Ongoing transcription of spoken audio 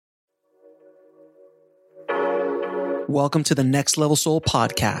Welcome to the Next Level Soul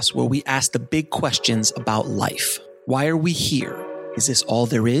podcast, where we ask the big questions about life. Why are we here? Is this all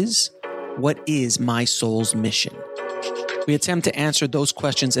there is? What is my soul's mission? We attempt to answer those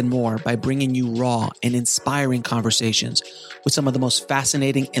questions and more by bringing you raw and inspiring conversations with some of the most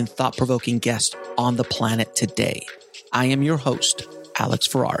fascinating and thought-provoking guests on the planet today. I am your host, Alex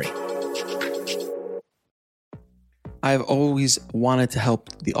Ferrari. I've always wanted to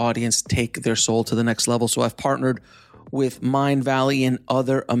help the audience take their soul to the next level, so I've partnered with Mind Valley and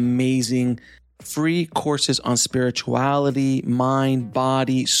other amazing free courses on spirituality, mind,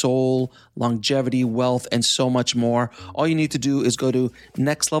 body, soul, longevity, wealth, and so much more. All you need to do is go to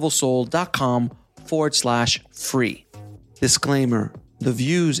nextlevelsoul.com/free. Disclaimer: the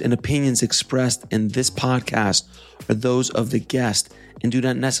views and opinions expressed in this podcast are those of the guest and do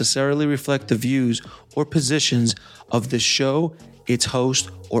not necessarily reflect the views or positions of the show, its host,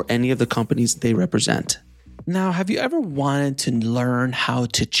 or any of the companies they represent. Now, have you ever wanted to learn how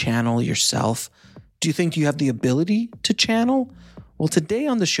to channel yourself? Do you think you have the ability to channel? Well, today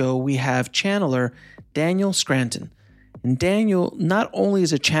on the show, we have channeler Daniel Scranton. And Daniel not only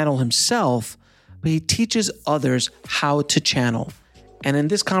is a channel himself, but he teaches others how to channel. And in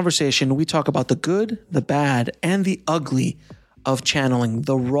this conversation, we talk about the good, the bad, and the ugly of channeling,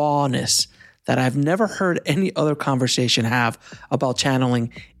 the rawness that I've never heard any other conversation have about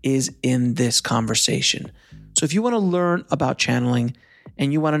channeling is in this conversation. So if you want to learn about channeling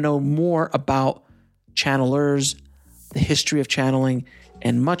and you want to know more about channelers, the history of channeling,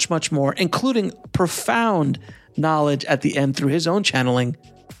 and much, much more, including profound knowledge at the end through his own channeling,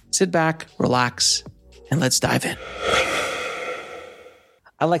 sit back, relax, and let's dive in.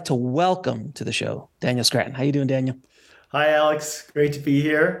 I'd like to welcome to the show Daniel Scranton. How you doing, Daniel? Hi, Alex. Great to be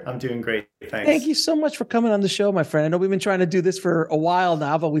here. I'm doing great. Thanks. Thank you so much for coming on the show, my friend. I know we've been trying to do this for a while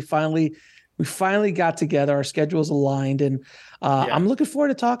now, but we finally got together. Our schedules aligned, and I'm looking forward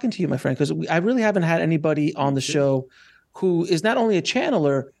to talking to you, my friend, because I really haven't had anybody on the show who is not only a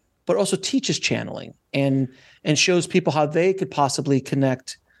channeler, but also teaches channeling and shows people how they could possibly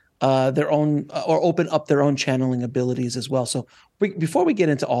connect their own or open up their own channeling abilities as well. So before we get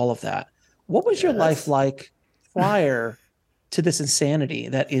into all of that, what was your life like prior to this insanity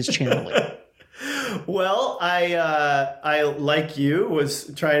that is channeling? Well, I like you,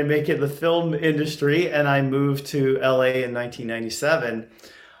 was trying to make it in the film industry, and I moved to LA in 1997.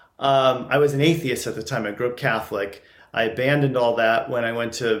 I was an atheist at the time. I grew up Catholic. I abandoned all that when I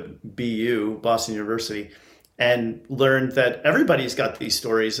went to BU, Boston University, and learned that everybody's got these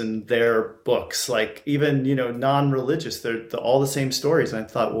stories in their books, like even, non-religious, they're all the same stories. And I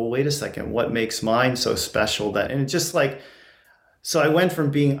thought, well, wait a second, what makes mine so special? And it just so I went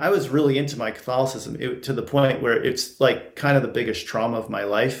from I was really into my Catholicism to the point where it's like kind of the biggest trauma of my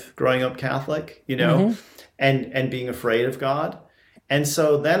life growing up Catholic, and being afraid of God. And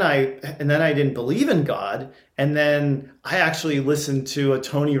so then I didn't believe in God. And then I actually listened to a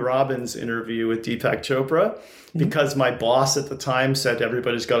Tony Robbins interview with Deepak Chopra because my boss at the time said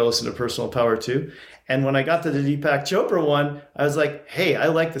everybody's got to listen to Personal Power too. And when I got to the Deepak Chopra one, I was like, hey, I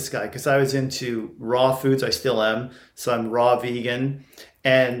like this guy because I was into raw foods. I still am. So I'm raw vegan.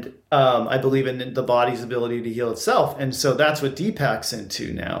 And I believe in the body's ability to heal itself. And so that's what Deepak's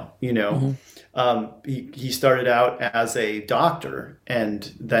into now, He started out as a doctor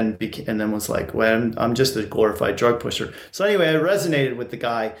and then was like, well, I'm just a glorified drug pusher. So anyway, I resonated with the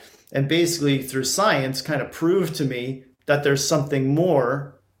guy and basically through science kind of proved to me that there's something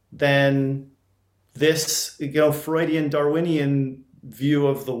more than this, Freudian Darwinian view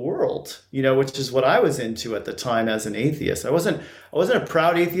of the world, which is what I was into at the time as an atheist. I wasn't a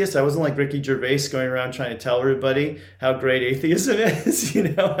proud atheist. I wasn't like Ricky Gervais going around trying to tell everybody how great atheism is.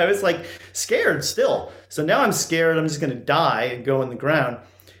 I was like scared still. So now I'm scared. I'm just going to die and go in the ground.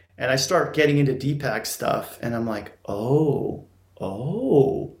 And I start getting into Deepak stuff. And I'm like, oh,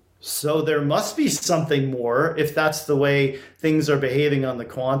 so there must be something more if that's the way things are behaving on the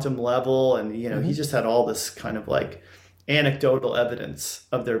quantum level. And, he just had all this kind of like anecdotal evidence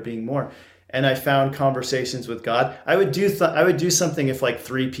of there being more. And I found conversations with God. I would do something if like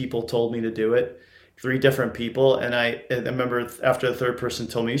 3 people told me to do it, 3 different people. And I remember after the third person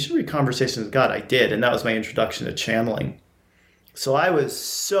told me, you should read Conversations with God. I did. And that was my introduction to channeling. So I was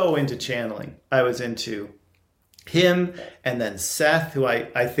so into channeling. I was into him and then Seth, who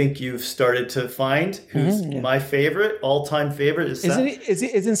I think you've started to find, who's my favorite, all-time favorite is Seth.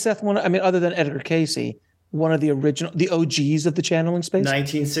 Isn't Seth one, other than Edgar Cayce, one of the OGs of the channeling space?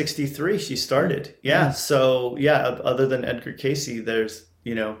 1963, she started. Yeah. So other than Edgar Cayce, there's,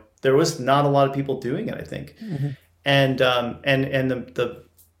 there was not a lot of people doing it, I think. And the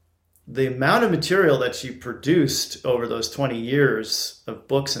the amount of material that she produced over those 20 years of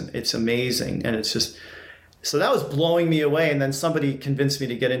books, and it's amazing. And it's just, so that was blowing me away. And then somebody convinced me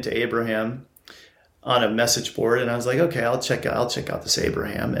to get into Abraham on a message board. And I was like, okay, I'll check out this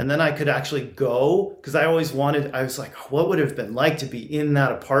Abraham. And then I could actually go, because I always wanted, I was like, what would it have been like to be in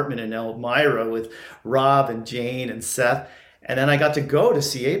that apartment in Elmira with Rob and Jane and Seth? And then I got to go to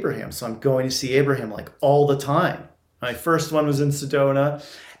see Abraham. So I'm going to see Abraham like all the time. My first one was in Sedona,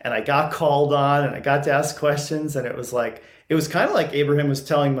 and I got called on and I got to ask questions. And it was kind of like Abraham was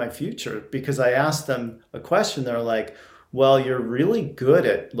telling my future, because I asked them a question. They're like, well, you're really good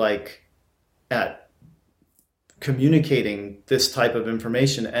at communicating this type of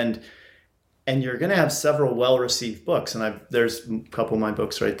information, and you're going to have several well-received books. And there's a couple of my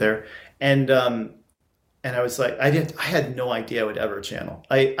books right there. And I was like, I had no idea I would ever channel.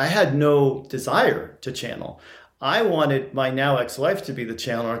 I had no desire to channel. I wanted my now ex-wife to be the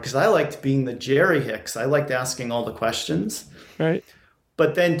channeler, because I liked being the Jerry Hicks. I liked asking all the questions. Right.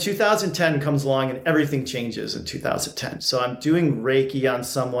 But then 2010 comes along and everything changes in 2010. So I'm doing Reiki on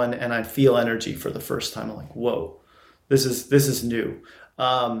someone and I feel energy for the first time. I'm like, whoa, this is new.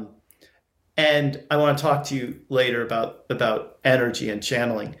 And I want to talk to you later about energy and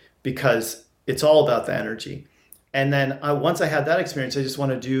channeling, because it's all about the energy. And then once I had that experience, I just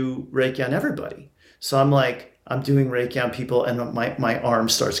want to do Reiki on everybody. So I'm doing Reiki on people, and my arm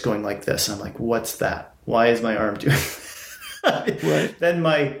starts going like this. I'm like, what's that? Why is my arm doing Right. Then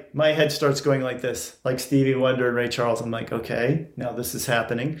my head starts going like this, like Stevie Wonder and Ray Charles. I'm like, okay, now this is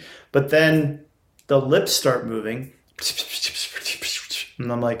happening. But then the lips start moving.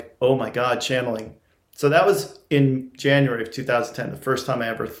 And I'm like, oh my God, channeling. So that was in January of 2010, the first time I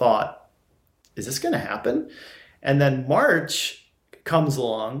ever thought, is this going to happen? And then March comes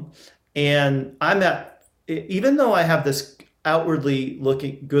along, and even though I have this outwardly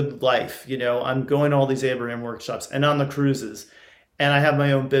looking good life, I'm going to all these Abraham workshops and on the cruises, and I have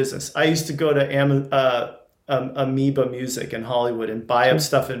my own business. I used to go to Amoeba Music in Hollywood and buy up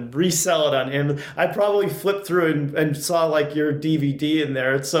stuff and resell it on Amazon. I probably flipped through and saw like your DVD in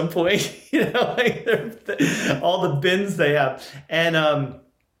there at some point, like all the bins they have. And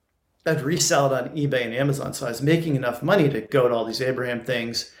I'd resell it on eBay and Amazon. So I was making enough money to go to all these Abraham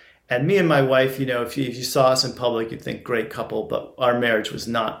things. And me and my wife, if you saw us in public, you'd think great couple, but our marriage was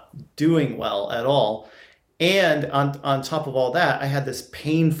not doing well at all. And on top of all that, I had this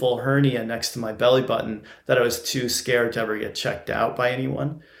painful hernia next to my belly button that I was too scared to ever get checked out by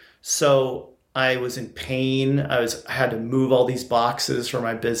anyone. So I was in pain. I had to move all these boxes for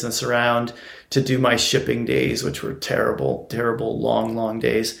my business around to do my shipping days, which were terrible, terrible, long, long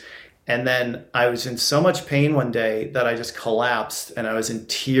days. And then I was in so much pain one day that I just collapsed, and I was in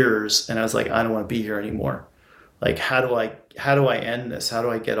tears, and I was like, I don't want to be here anymore. Like, how do I end this? How do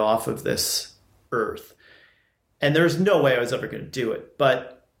I get off of this earth? And there's no way I was ever going to do it.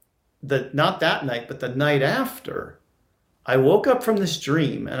 But not that night, but the night after, I woke up from this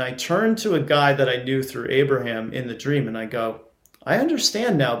dream, and I turned to a guy that I knew through Abraham in the dream, and I go, I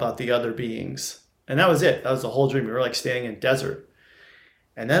understand now about the other beings. And that was it. That was the whole dream. We were like standing in a desert.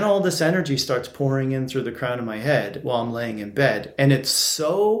 And then all this energy starts pouring in through the crown of my head while I'm laying in bed. And it's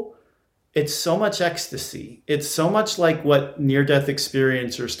so much ecstasy. It's so much like what near-death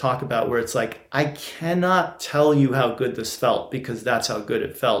experiencers talk about, where it's like, I cannot tell you how good this felt, because that's how good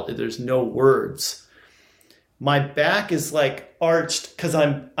it felt. There's no words. My back is like arched because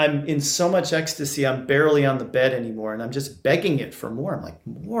I'm in so much ecstasy. I'm barely on the bed anymore, and I'm just begging it for more. I'm like,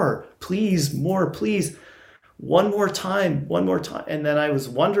 more, please, more, please. One more time. And then I was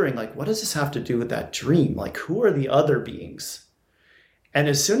wondering, like, what does this have to do with that dream? Like, who are the other beings? And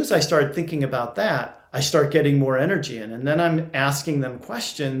as soon as I started thinking about that, I start getting more energy in. And then I'm asking them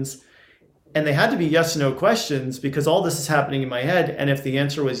questions, and they had to be yes or no questions, because all this is happening in my head. And if the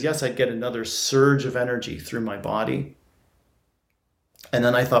answer was yes, I'd get another surge of energy through my body. And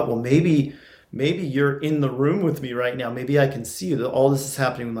then I thought, well, maybe you're in the room with me right now. Maybe I can see you. That all this is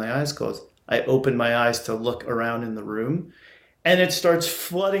happening with my eyes closed. I open my eyes to look around in the room, and it starts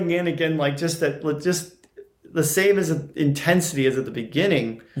flooding in again, like just the same as intensity as at the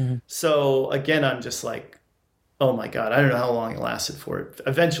beginning. Mm-hmm. So again, I'm just like, oh my God, I don't know how long it lasted for. It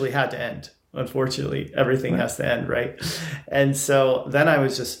eventually had to end. Unfortunately, everything has to end, right? And so then I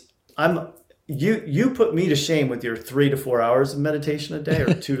was just, you put me to shame with your 3 to 4 hours of meditation a day,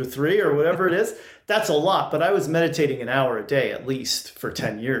 or 2 to 3, or whatever it is. That's a lot, but I was meditating an hour a day at least for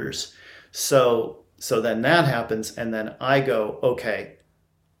 10 years. So then that happens, and then I go, okay,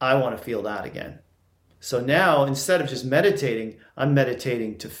 I want to feel that again. So now, instead of just meditating, I'm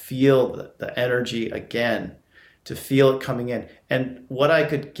meditating to feel the energy again, to feel it coming in. And what I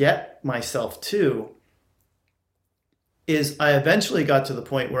could get myself to is I eventually got to the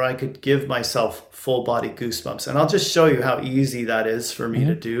point where I could give myself full body goosebumps. And I'll just show you how easy that is for me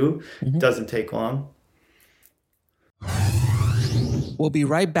to do. It doesn't take long. We'll be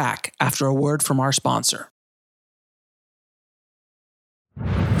right back after a word from our sponsor.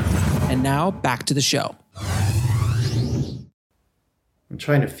 And now back to the show. I'm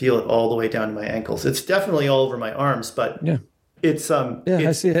trying to feel it all the way down to my ankles. It's definitely all over my arms, but it's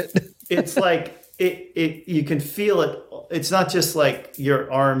I see it. It's like you can feel it. It's not just like your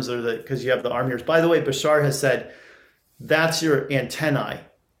arms or because you have the arm hairs. By the way, Bashar has said that's your antennae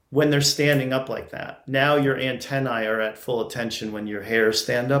when they're standing up like that. Now your antennae are at full attention when your hairs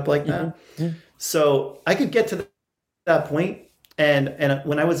stand up like that. So I could get to that point, and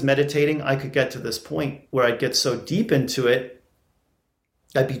when I was meditating, I could get to this point where I'd get so deep into it,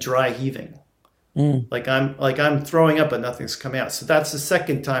 I'd be dry heaving. Like I'm throwing up and nothing's coming out. So that's the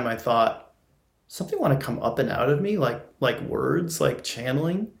second time I thought, something want to come up and out of me, like words, like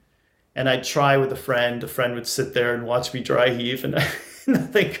channeling. And I'd try with a friend. A friend would sit there and watch me dry heave and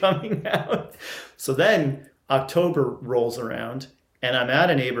nothing coming out. So then October rolls around and I'm at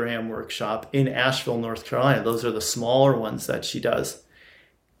an Abraham workshop in Asheville, North Carolina. Those are the smaller ones that she does.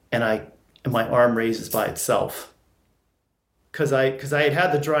 And my arm raises by itself. Because I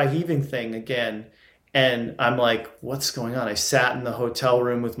had the dry heaving thing again, and I'm like, what's going on? I sat in the hotel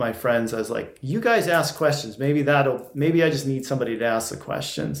room with my friends. I was like, you guys ask questions. Maybe I just need somebody to ask the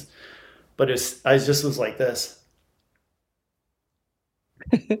questions. But I just was like this.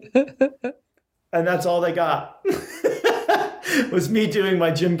 And that's all they got. Was me doing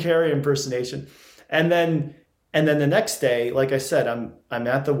my Jim Carrey impersonation. And then the next day, like I said, I'm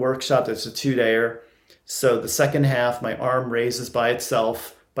at the workshop. It's a 2-dayer. So the second half, my arm raises by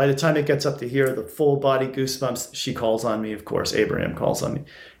itself. By the time it gets up to here, the full body goosebumps, she calls on me, of course. Abraham calls on me.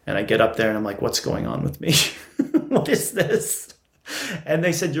 And I get up there and I'm like, what's going on with me? What is this? And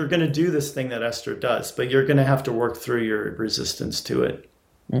they said, you're going to do this thing that Esther does, but you're going to have to work through your resistance to it.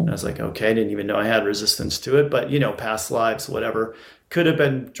 And I was like, okay, I didn't even know I had resistance to it. But, past lives, whatever. Could have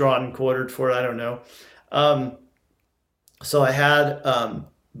been drawn and quartered for it. I don't know. So I had...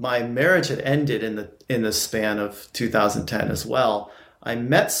 my marriage had ended in the span of 2010 as well. I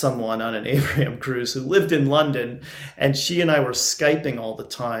met someone on an Abraham cruise who lived in London, and she and I were Skyping all the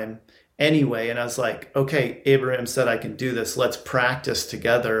time anyway. And I was like, okay, Abraham said I can do this. Let's practice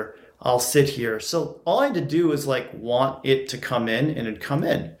together. I'll sit here. So all I had to do was want it to come in, and it'd come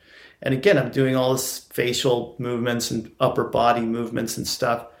in. And again, I'm doing all this facial movements and upper body movements and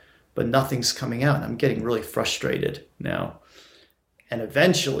stuff, but nothing's coming out. And I'm getting really frustrated now. And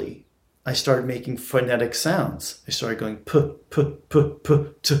eventually, I started making phonetic sounds. I started going puh, puh, puh,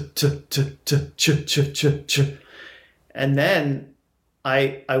 puh, tuh, tuh, tuh, tuh, ch, ch, ch, ch. And then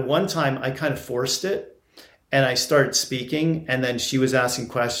I one time I kind of forced it, and I started speaking. And then she was asking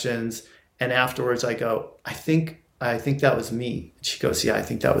questions, and afterwards I go, I think that was me. And she goes, yeah, I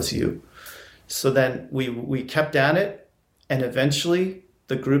think that was you. So then we kept at it, and eventually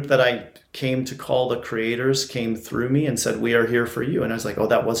the group that I came to call the creators came through me and said, we are here for you. And I was like, oh,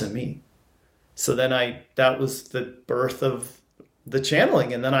 that wasn't me. So then that was the birth of the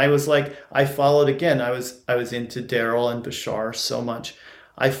channeling. And then I was like, I followed again. I was into Daryl and Bashar so much.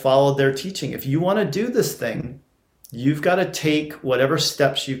 I followed their teaching. If you want to do this thing, you've got to take whatever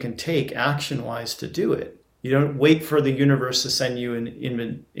steps you can take action-wise to do it. You don't wait for the universe to send you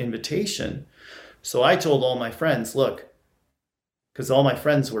an invitation. So I told all my friends, look, because all my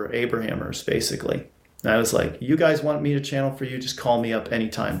friends were Abrahamers, basically. And I was like, you guys want me to channel for you? Just call me up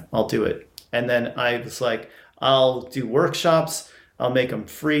anytime. I'll do it. And then I was like, I'll do workshops. I'll make them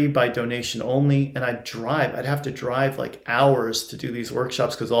free by donation only. And I'd have to drive hours to do these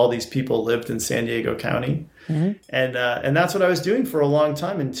workshops because all these people lived in San Diego County. Mm-hmm. And that's what I was doing for a long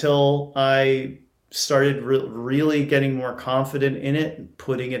time until I started really getting more confident in it and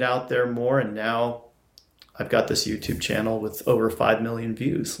putting it out there more. And now I've got this YouTube channel with over 5 million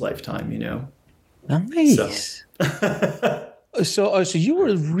views lifetime, Nice. So you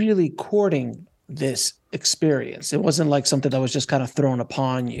were really courting this experience. It wasn't like something that was just kind of thrown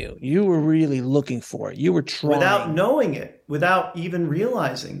upon you. You were really looking for it. You were trying. Without knowing it, without even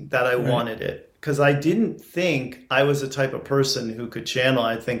realizing that I wanted it. Because I didn't think I was the type of person who could channel.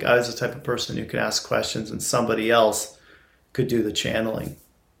 I think I was the type of person who could ask questions and somebody else could do the channeling.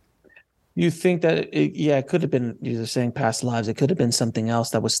 You think that it could have been, you're saying past lives, it could have been something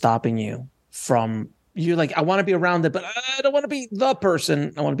else that was stopping you from, you're like, I want to be around it, but I don't want to be the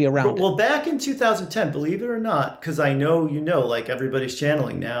person. I want to be around it. Well, back in 2010, believe it or not, because I know, everybody's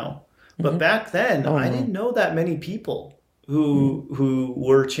channeling now. But back then, I didn't know that many people who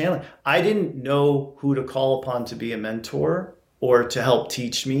were channeling. I didn't know who to call upon to be a mentor or to help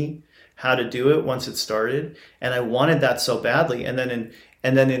teach me how to do it once it started. And I wanted that so badly. And then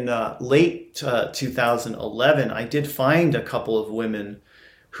in late 2011, I did find a couple of women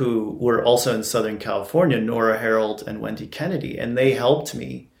who were also in Southern California, Nora Harold and Wendy Kennedy, and they helped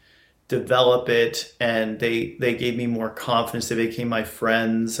me develop it, and they gave me more confidence. They became my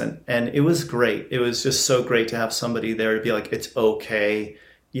friends, and it was great. It was just so great to have somebody there to be like, it's okay.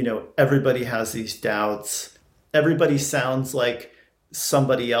 You know, everybody has these doubts. Everybody sounds like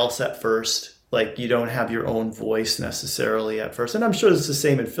somebody else at first. Like, you don't have your own voice necessarily at first. And I'm sure it's the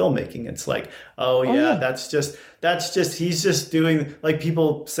same in filmmaking. It's like, oh yeah, that's just, he's just doing, like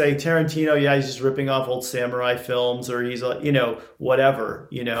people say Tarantino, yeah, he's just ripping off old samurai films, or he's like, you know, whatever,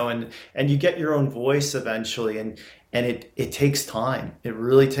 you know, and you get your own voice eventually. And it takes time. It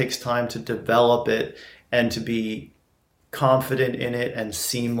really takes time to develop it and to be confident in it and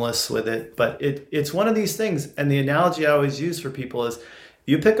seamless with it. But it's one of these things. And the analogy I always use for people is,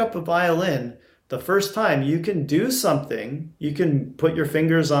 you pick up a violin, the first time you can do something, you can put your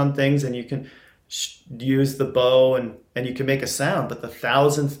fingers on things and you can use the bow and you can make a sound. But the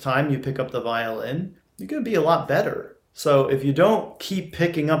 1,000th time you pick up the violin, you're going to be a lot better. So if you don't keep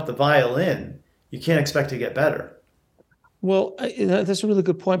picking up the violin, you can't expect to get better. Well, that's a really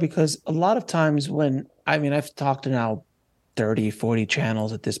good point, because a lot of times I've talked to now 30, 40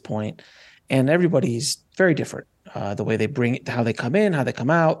 channels at this point, and everybody's very different. The way they bring it, how they come in, how they come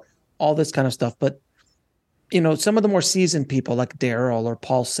out, all this kind of stuff. But, you know, some of the more seasoned people like Daryl or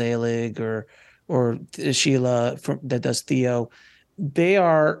Paul Selig or Sheila that does Theo, they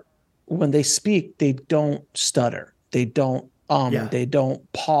are, when they speak, they don't stutter. They don't, they don't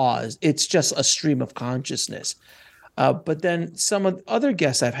pause. It's just a stream of consciousness. But then some of the other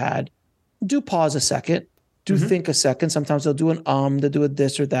guests I've had do pause a second, think a second. Sometimes they'll do they'll do a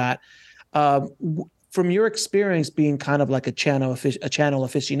this or that. From your experience being kind of like a channel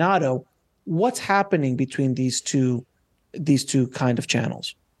aficionado, what's happening between these two kind of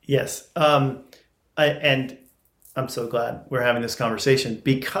channels? Yes. And I'm so glad we're having this conversation,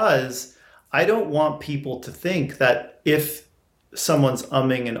 because I don't want people to think that if someone's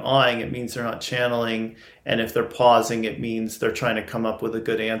umming and ahhing, it means they're not channeling. And if they're pausing, it means they're trying to come up with a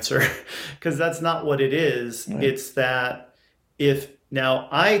good answer, because that's not what it is. Right. It's that now,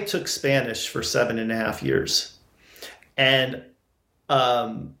 I took Spanish for 7.5 years, and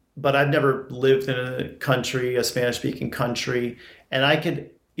but I've never lived in a Spanish-speaking country, and I can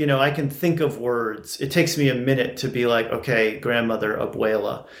think of words. It takes me a minute to be like, okay, grandmother,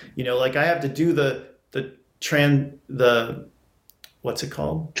 abuela, like I have to do the what's it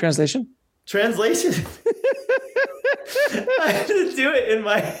called? Translation. I have to do it in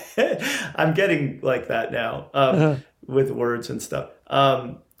my head. I'm getting like that now. With words and stuff.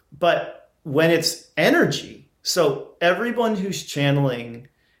 But when it's energy, so everyone who's channeling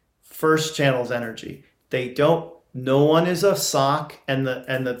first channels energy. No one is a sock and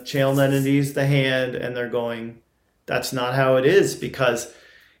the channeled entity is the hand, and they're going, that's not how it is, because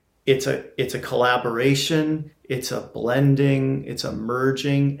it's a collaboration, it's a blending, it's a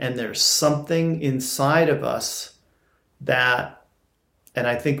merging, and there's something inside of us that, and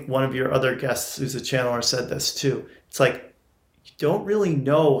I think one of your other guests who's a channeler said this too. It's like, you don't really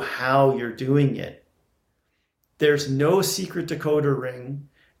know how you're doing it. There's no secret decoder ring,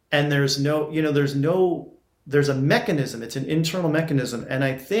 and there's a mechanism. It's an internal mechanism. And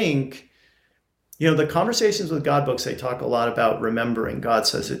I think, the Conversations with God books, they talk a lot about remembering. God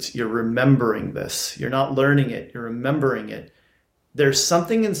says you're remembering this. You're not learning it. You're remembering it. There's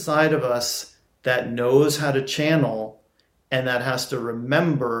something inside of us that knows how to channel and that has to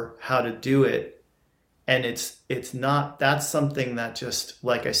remember how to do it. And that's something that just,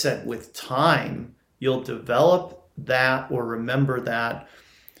 like I said, with time, you'll develop that or remember that.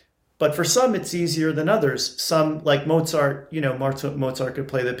 But for some, it's easier than others. Some, like Mozart, Mozart could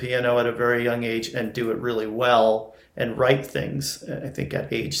play the piano at a very young age and do it really well and write things, I think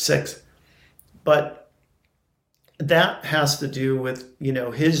at age 6. But that has to do with,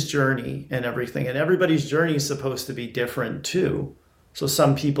 his journey and everything. And everybody's journey is supposed to be different too. So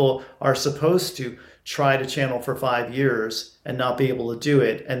some people are supposed to try to channel for 5 years and not be able to do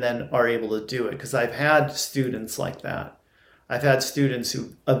it, and then are able to do it. Because I've had students like that. I've had students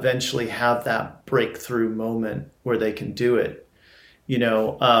who eventually have that breakthrough moment where they can do it,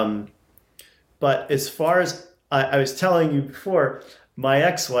 But as far as I was telling you before, my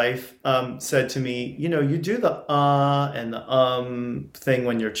ex-wife said to me, you do the and the thing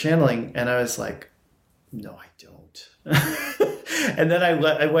when you're channeling. And I was like, no, I don't. And then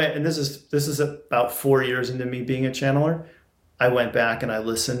I went, and this is about 4 years into me being a channeler. I went back and I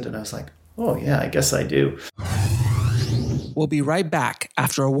listened and I was like, oh yeah, I guess I do. We'll be right back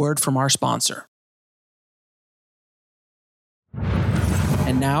after a word from our sponsor.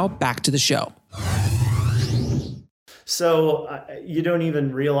 And now back to the show. So you don't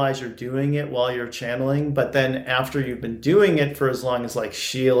even realize you're doing it while you're channeling, but then after you've been doing it for as long as like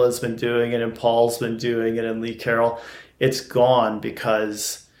Sheila's been doing it and Paul's been doing it and Lee Carroll, it's gone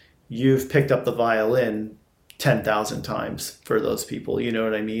because you've picked up the violin 10,000 times for those people. You know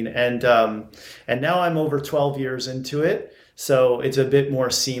what I mean? And now I'm over 12 years into it, so it's a bit more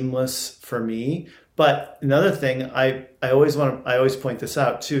seamless for me. But another thing I always point this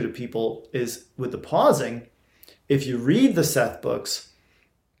out too to people is with the pausing. If you read the Seth books,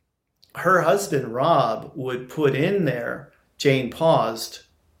 her husband, Rob, would put in there, Jane paused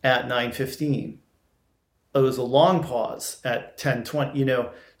at 9:15. It was a long pause at 10:20,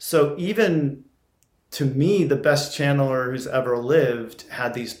 So even to me, the best channeler who's ever lived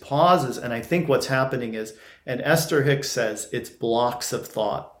had these pauses. And I think what's happening is, and Esther Hicks says, it's blocks of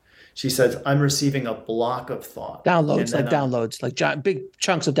thought. She says, I'm receiving a block of thought. Downloads, like big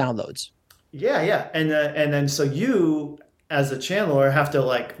chunks of downloads. Yeah. And then so you, as a channeler, have to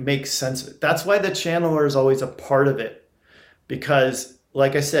like make sense of it. That's why the channeler is always a part of it. Because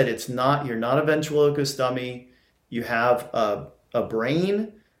like I said, you're not a ventriloquist dummy. You have a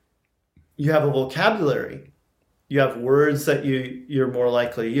brain. You have a vocabulary. You have words that you're more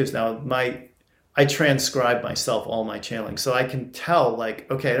likely to use. Now, I transcribe myself, all my channeling. So I can tell like,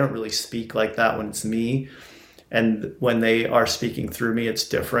 okay, I don't really speak like that when it's me. And when they are speaking through me, it's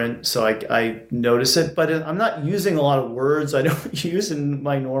different. So I notice it, but I'm not using a lot of words I don't use in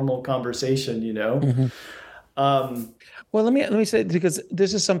my normal conversation, Mm-hmm. Well, let me say, because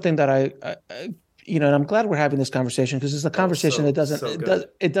this is something that I and I'm glad we're having this conversation, because it's a conversation that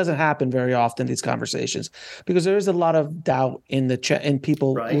doesn't happen very often, these conversations, because there is a lot of doubt in in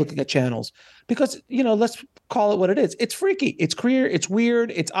people looking at channels, because, let's call it what it is. It's freaky. It's queer. It's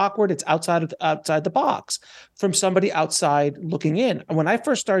weird. It's awkward. It's outside the box from somebody outside looking in. And when I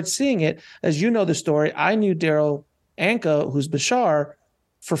first started seeing it, as you know the story, I knew Daryl Anka, who's Bashar,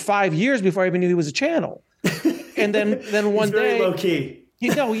 for 5 years before I even knew he was a channel. And then one day, low key. He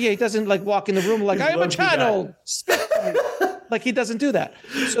doesn't like walk in the room like, I am a channel. Like, he doesn't do that.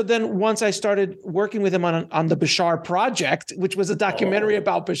 So then once I started working with him on the Bashar project, which was a documentary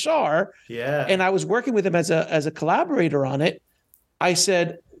about Bashar, and I was working with him as a collaborator on it, I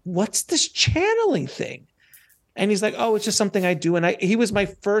said, what's this channeling thing? And he's like, oh, it's just something I do. And he was my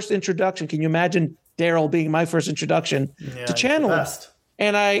first introduction. Can you imagine Daryl being my first introduction to channeling?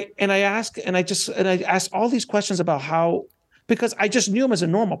 And I asked all these questions about how, because I just knew him as a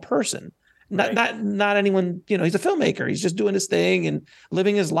normal person, not anyone, he's a filmmaker. He's just doing his thing and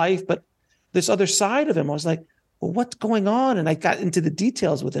living his life. But this other side of him, I was like, well, what's going on? And I got into the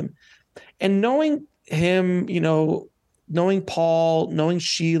details with him, and knowing him, knowing Paul, knowing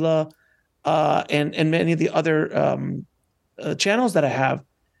Sheila, and many of the other channels that I have,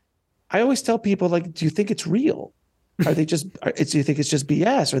 I always tell people, like, do you think it's real? Do you think it's just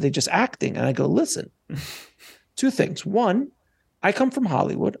BS? Or are they just acting? And I go, listen, two things. One, I come from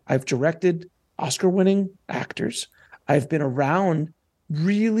Hollywood. I've directed Oscar-winning actors. I've been around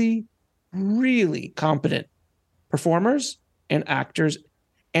really, really competent performers and actors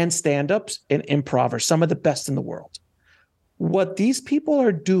and stand-ups and improvers, some of the best in the world. What these people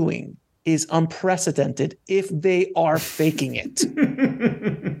are doing is unprecedented if they are faking it.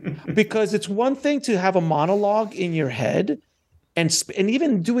 Because it's one thing to have a monologue in your head, and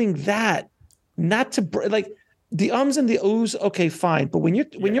even doing that, not to like the ums and the oohs, okay, fine. But when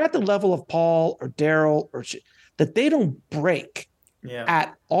you're at the level of Paul or Daryl that they don't break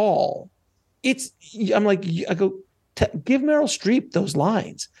at all, I'm like, I go, give Meryl Streep those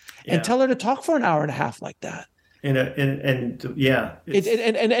lines and tell her to talk for an hour and a half like that. And then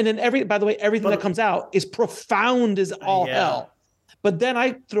everything that comes out is profound as all hell. But then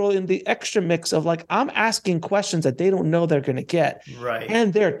I throw in the extra mix of, like, I'm asking questions that they don't know they're going to get. Right.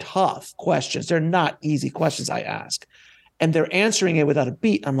 And they're tough questions. They're not easy questions I ask. And they're answering it without a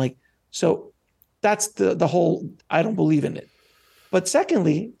beat. I'm like, so that's the whole, I don't believe in it. But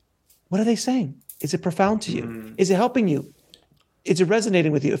secondly, what are they saying? Is it profound to you? Is it helping you? Is it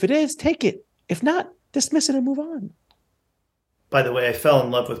resonating with you? If it is, take it. If not, dismiss it and move on. By the way, I fell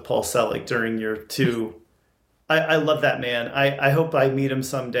in love with Paul Selig during your two. I love that man. I hope I meet him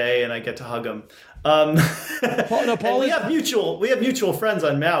someday and I get to hug him. Paul, we have mutual friends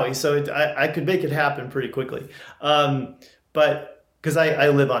on Maui, so I could make it happen pretty quickly. But because I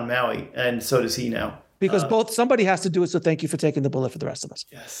live on Maui, and so does he now. Because somebody has to do it. So thank you for taking the bullet for the rest of us.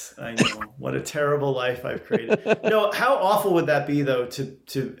 Yes, I know. What a terrible life I've created. How awful would that be though,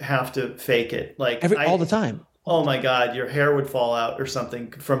 to have to fake it? Like all the time. Oh my God, your hair would fall out or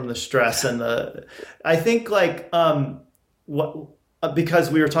something from the stress and I think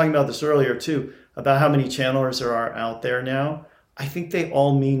because we were talking about this earlier too, about how many channelers there are out there now. I think they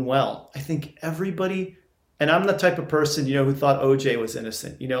all mean well. I think everybody, and I'm the type of person, who thought OJ was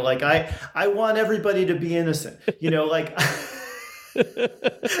innocent, like I want everybody to be innocent, like.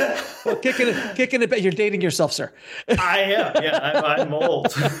 Well, kicking it back. You're dating yourself, sir. I am. Yeah, I'm old.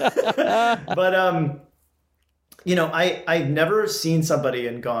 But, I've never seen somebody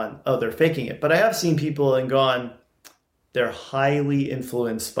and gone, oh, they're faking it. But I have seen people and gone, they're highly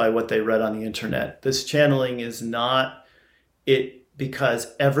influenced by what they read on the internet. This channeling is not it,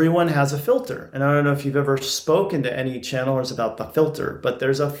 because everyone has a filter. And I don't know if you've ever spoken to any channelers about the filter, but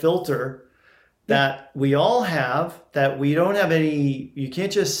there's a filter that we all have that we don't have any. You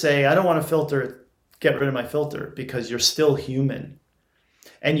can't just say, I don't want a filter, get rid of my filter, because you're still human.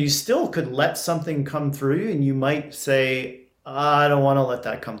 And you still could let something come through you, and you might say, I don't want to let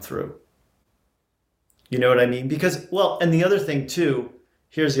that come through. You know what I mean? Because, and the other thing too,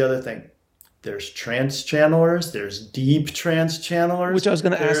 here's the other thing. There's trance channelers, there's deep trance channelers. Which I was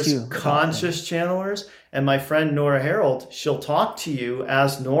going to ask you. There's conscious channelers. And my friend Nora Harold, she'll talk to you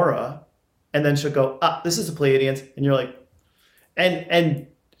as Nora, and then she'll go, this is a Pleiadian. And you're like, and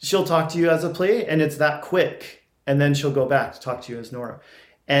she'll talk to you as a Pleiadian, and it's that quick. And then she'll go back to talk to you as Nora.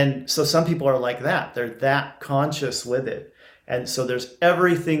 And so some people are like that. They're that conscious with it. And so there's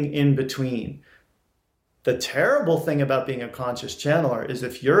everything in between. The terrible thing about being a conscious channeler is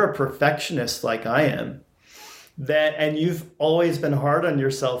if you're a perfectionist like I am, and you've always been hard on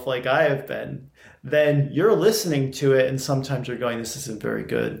yourself like I have been, then you're listening to it and sometimes you're going, this isn't very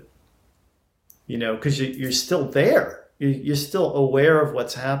good. Because you're still there. You're still aware of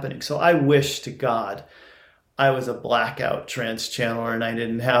what's happening. So I wish to God I was a blackout trance channeler and I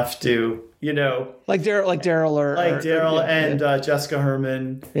didn't have to, like Daryl and Jessica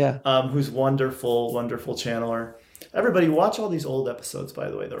Herman, who's wonderful, wonderful channeler. Everybody watch all these old episodes, by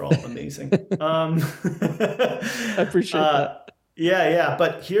the way, they're all amazing. I appreciate that. Yeah.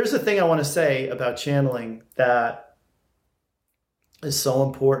 But here's the thing I want to say about channeling that is so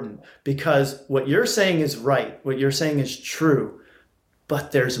important, because what you're saying is right. What you're saying is true,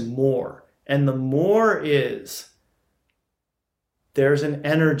 but there's more. And the more is, there's an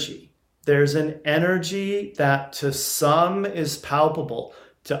energy. There's an energy that to some is palpable.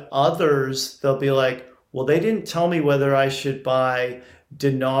 To others, they'll be like, well, they didn't tell me whether I should buy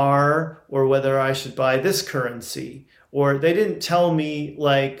dinar or whether I should buy this currency. Or they didn't tell me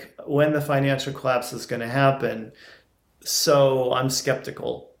like when the financial collapse is going to happen. So I'm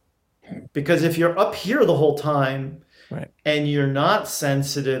skeptical. Because if you're up here the whole time, right, and you're not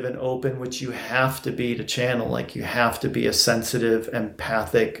sensitive and open, which you have to be to channel, like you have to be a sensitive,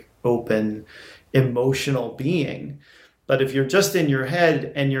 empathic, open, emotional being. But if you're just in your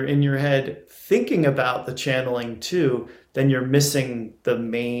head and you're in your head thinking about the channeling too, then you're missing the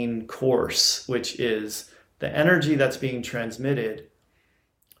main course, which is the energy that's being transmitted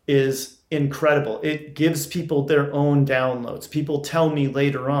is incredible. It gives people their own downloads. People tell me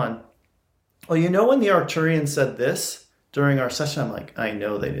later on, oh, when the Arcturian said this during our session, I'm like, I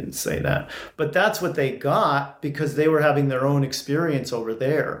know they didn't say that. But that's what they got because they were having their own experience over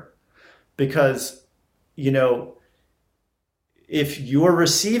there. Because, if you're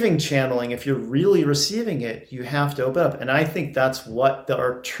receiving channeling, if you're really receiving it, you have to open up. And I think that's what the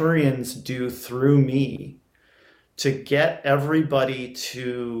Arcturians do through me to get everybody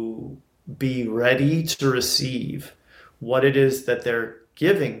to be ready to receive what it is that they're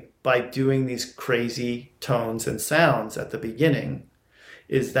giving by doing these crazy tones and sounds at the beginning,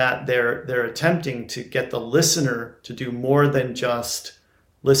 is that they're attempting to get the listener to do more than just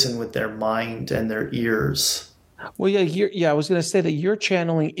listen with their mind and their ears. Well, I was going to say that your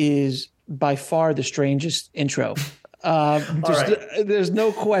channeling is by far the strangest intro. There's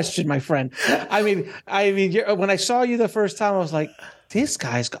no question, my friend. I mean, when I saw you the first time, I was like, this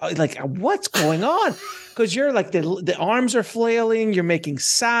guy's like, what's going on? Because you're like the arms are flailing, you're making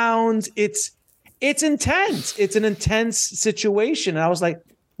sounds. It's intense. It's an intense situation. And I was like,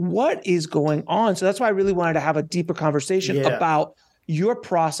 what is going on? So that's why I really wanted to have a deeper conversation about your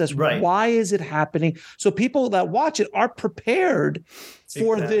process. Right. Why is it happening? So people that watch it are prepared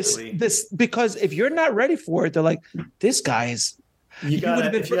for this, because if you're not ready for it, they're like, this guy is, you would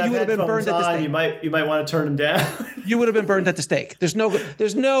have been burned at the stake. You might want to turn him down. You would have been burned at the stake. There's no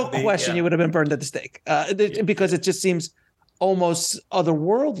question you would have been burned at the stake because it just seems almost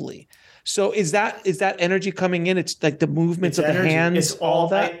otherworldly. So is that energy coming in? It's like the movements of energy. The hands, it's all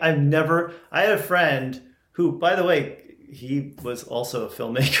that? I had a friend who, by the way, he was also a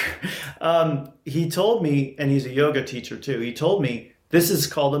filmmaker. He told me, and he's a yoga teacher too. He told me, this is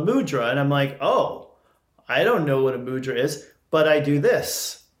called a mudra. And I'm like, oh, I don't know what a mudra is, but I do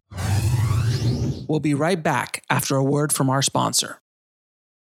this. We'll be right back after a word from our sponsor.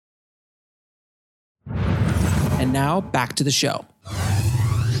 And now back to the show.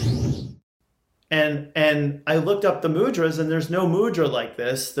 And I looked up the mudras, and there's no mudra like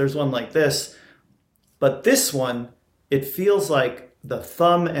this. There's one like this. But this one, it feels like the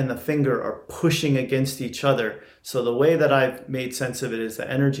thumb and the finger are pushing against each other. So the way that I've made sense of it is the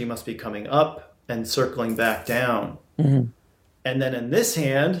energy must be coming up and circling back down. Mm-hmm. And then in this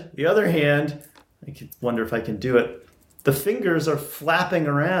hand, the other hand, I wonder if I can do it. The fingers are flapping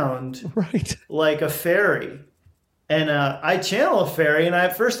around like a fairy. And I channel a fairy, and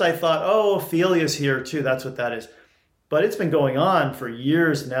at first I thought, oh, Ophelia's here too. That's what that is. But it's been going on for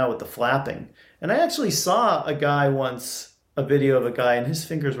years now with the flapping. And I actually saw a guy once, a video of a guy, and his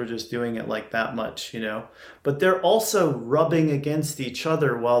fingers were just doing it like that much, But they're also rubbing against each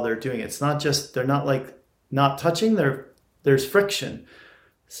other while they're doing it. It's not just, they're not like not touching, there's friction.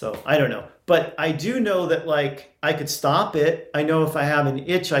 So I don't know. But I do know that like I could stop it. I know if I have an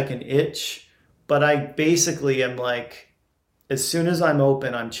itch, I can itch. But I basically am like, as soon as I'm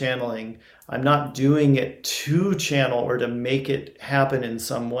open, I'm channeling. I'm not doing it to channel or to make it happen in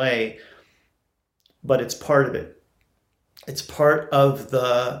some way, but it's part of it. It's part of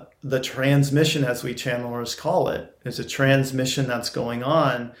the transmission, as we channelers call it. There's a transmission that's going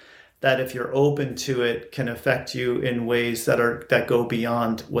on that, if you're open to it, can affect you in ways that go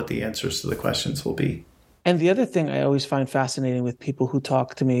beyond what the answers to the questions will be. And the other thing I always find fascinating with people who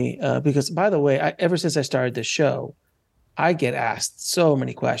talk to me, because, by the way, ever since I started this show, I get asked so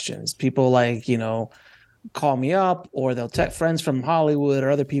many questions. People call me up, or they'll text friends from Hollywood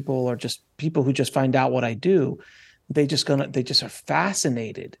or other people, or just people who just find out what I do. They just are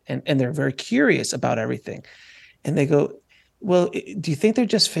fascinated, and they're very curious about everything. And they go, well, do you think they're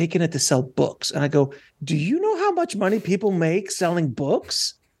just faking it to sell books? And I go, do you know how much money people make selling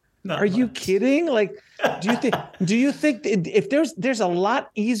books? Are you kidding? Like, do you think if there's a lot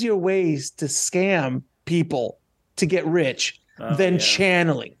easier ways to scam people to get rich than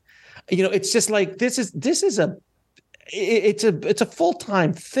channeling? It's just like, this is a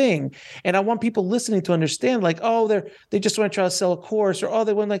full-time thing. And I want people listening to understand, like, oh, they just want to try to sell a course, or, oh,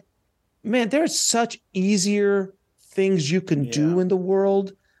 they want, like, man, there's such easier things you can do in the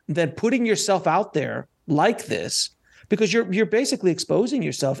world than putting yourself out there like this. Because you're basically exposing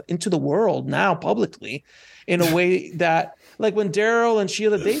yourself into the world now publicly in a way that, like, when Daryl and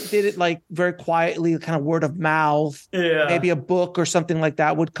Sheila, they did it like very quietly, kind of word of mouth. Yeah. Maybe a book or something like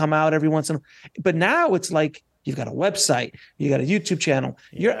that would come out every once in a while. But now it's like, you've got a website, you got a YouTube channel,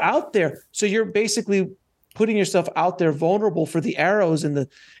 you're out there. So you're basically putting yourself out there vulnerable for the arrows and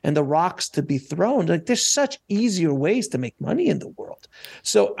the rocks to be thrown. Like, there's such easier ways to make money in the world.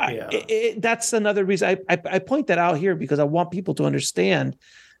 So that's another reason I point that out here, because I want people to understand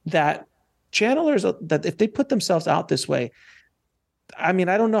that channelers, that if they put themselves out this way, I mean,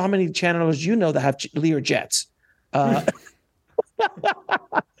 I don't know how many channelers that have Lear jets.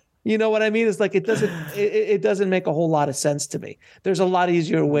 You know what I mean? It's like, it doesn't make a whole lot of sense to me. There's a lot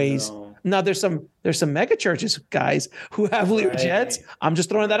easier ways. No. Now there's some mega churches guys who have Lear jets. I'm just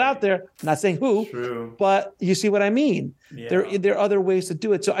throwing that out there. I'm not saying who, but you see what I mean? Yeah. There are other ways to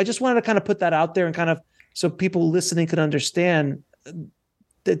do it. So I just wanted to kind of put that out there, and kind of, so people listening could understand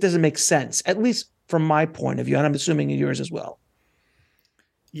that it doesn't make sense, at least from my point of view. And I'm assuming yours as well.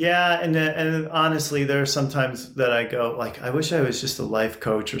 Yeah, and honestly, there are sometimes that I go, like, I wish I was just a life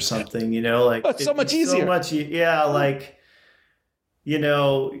coach or something, like, it's so much easier. So much, like,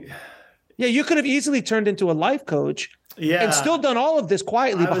 Yeah, you could have easily turned into a life coach and still done all of this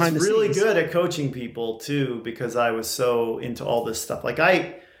quietly behind the scenes. I was really good at coaching people too, because I was so into all this stuff. Like,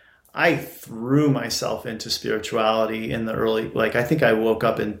 I threw myself into spirituality in the early, like, I think I woke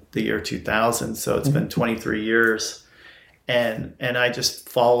up in the year 2000. So it's been 23 years. And I just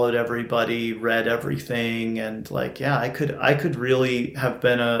followed everybody, read everything. And like, I could really have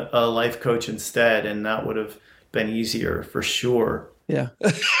been a life coach instead. And that would have been easier for sure. Yeah.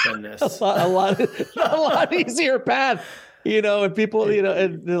 Than this. a lot easier path, and people,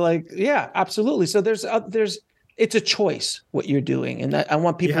 and they're like, yeah, absolutely. So it's a choice what you're doing. And I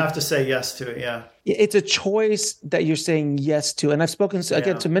want people, you have to say yes to it. Yeah. It's a choice that you're saying yes to. And I've spoken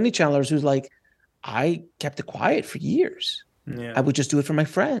again to many channelers who's like, I kept it quiet for years. Yeah. I would just do it for my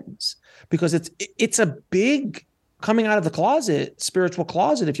friends, because it's a big coming out of the closet, spiritual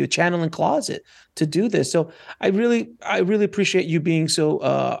closet, if you're channeling closet to do this. So I really appreciate you being so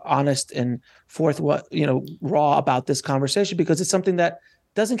honest and raw about this conversation, because it's something that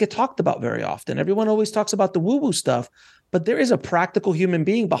doesn't get talked about very often. Everyone always talks about the woo-woo stuff, but there is a practical human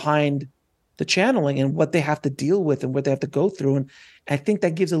being behind the channeling and what they have to deal with and what they have to go through. And I think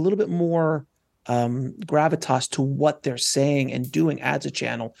that gives a little bit more gravitas to what they're saying and doing as a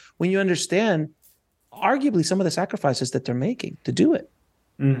channel when you understand arguably some of the sacrifices that they're making to do it.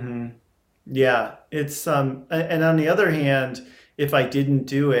 Mm-hmm. Yeah, it's and on the other hand, if I didn't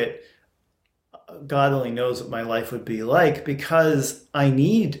do it, God only knows what my life would be like, because I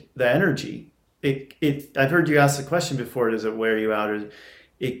need the energy. I've heard you ask the question before, does it wear you out? Or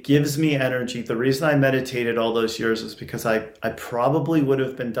it gives me energy. The reason I meditated all those years was because I probably would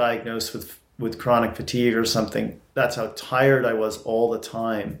have been diagnosed with chronic fatigue or something. That's how tired I was all the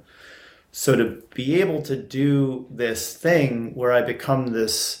time. So to be able to do this thing where I become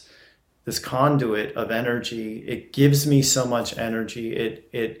this conduit of energy, it gives me so much energy.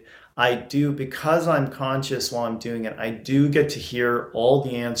 I do, because I'm conscious while I'm doing it, I do get to hear all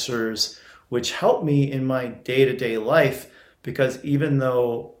the answers, which help me in my day-to-day life, because even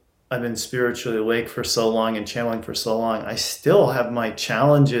though I've been spiritually awake for so long and channeling for so long, I still have my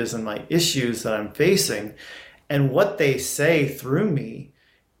challenges and my issues that I'm facing. And what they say through me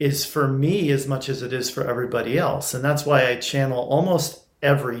is for me as much as it is for everybody else. And that's why I channel almost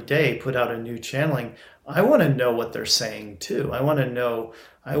every day, put out a new channeling. I want to know what they're saying too. I want to know,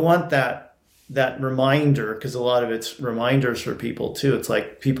 I want that reminder, because a lot of it's reminders for people too. It's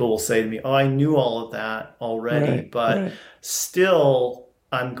like people will say to me, oh, I knew all of that already, but still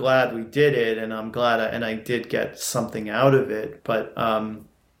I'm glad we did it, and I'm glad I did get something out of it. But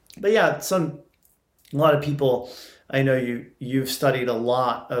yeah, a lot of people, I know you've studied a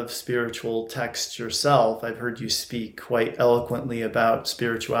lot of spiritual texts yourself. I've heard you speak quite eloquently about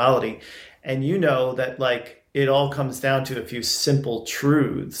spirituality, and you know that like it all comes down to a few simple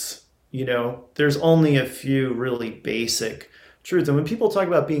truths. You know, there's only a few really basic truths. And when people talk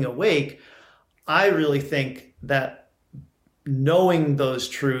about being awake, I really think that knowing those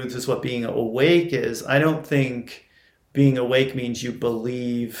truths is what being awake is. I don't think being awake means you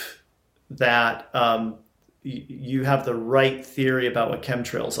believe that you have the right theory about what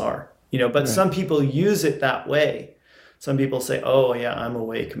chemtrails are, but some people use it that way. Some people say, oh yeah, I'm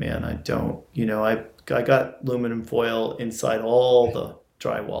awake, man. I don't, I got aluminum foil inside all the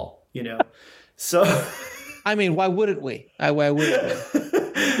drywall, so. I mean, why wouldn't we? Why wouldn't we?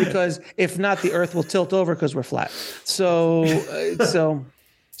 Because if not, the earth will tilt over because we're flat. So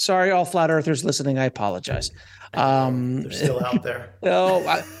sorry, all flat earthers listening, I apologize. They're still out there.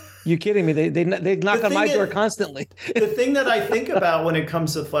 No, you kidding me? They knock on my door constantly. The thing that I think about when it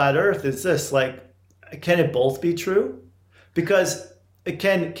comes to flat earth is this, like, can it both be true? Because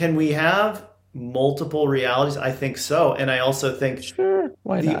can we have multiple realities? I think so. And I also think sure,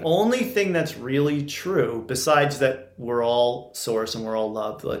 why not? The only thing that's really true, besides that we're all source and we're all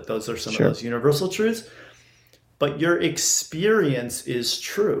love, like those are some of those universal truths, but your experience is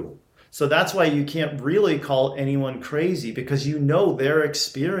true. So that's why you can't really call anyone crazy, because they're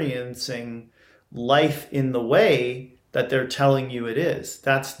experiencing life in the way that they're telling you it is.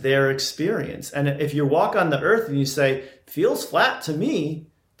 That's their experience. And if you walk on the earth and you say, feels flat to me,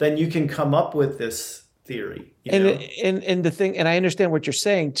 then you can come up with this theory. And the thing, and I understand what you're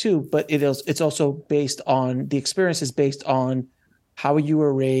saying too, but it's also based on, the experience is based on how you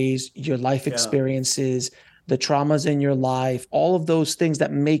were raised, your life experiences, the traumas in your life, all of those things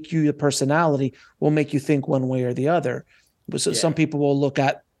that make you your personality will make you think one way or the other. So some people will look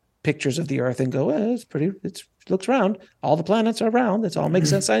at pictures of the earth and go, it looks round. All the planets are round. It all makes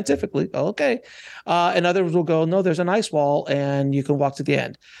sense scientifically. Okay. And others will go, no, there's an ice wall and you can walk to the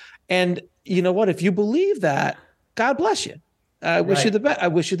end. And you know what? If you believe that, God bless you. I wish you the best. I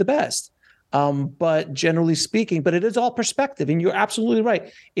wish you the best. But generally speaking, but it is all perspective, and you're absolutely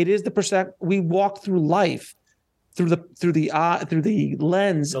right. It is the perspective. We walk through life through the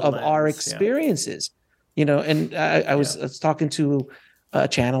lens of our experiences, And I was talking to a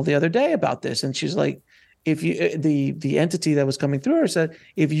channel the other day about this, and she's like, if you the entity that was coming through her said,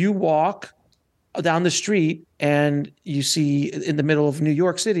 if you walk down the street and you see in the middle of New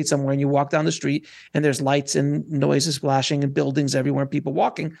York City somewhere, and you walk down the street and there's lights and noises flashing and buildings everywhere and people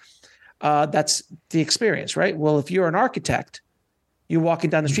walking, that's the experience, right? Well, if you're an architect, you're walking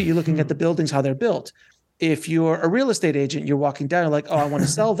down the street, you're looking at the buildings, how they're built. If you're a real estate agent, you're walking down, you're like, oh, I want to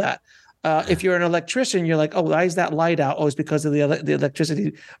sell that. If you're an electrician, you're like, oh, why is that light out? Oh, it's because of the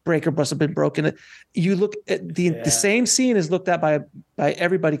electricity breaker must have been broken. You look at the same scene is looked at by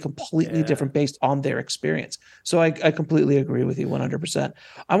everybody completely different based on their experience. So I completely agree with you 100%.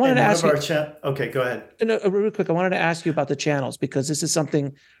 I wanted to ask you. Okay, go ahead. No, real quick. I wanted to ask you about the channels because this is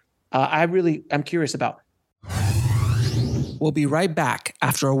something I'm curious about. We'll be right back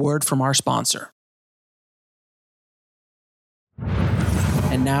after a word from our sponsor.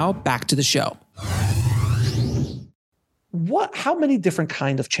 And now back to the show. How many different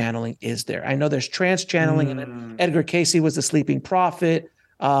kind of channeling is there? I know there's trance channeling, and Edgar Cayce was the sleeping prophet.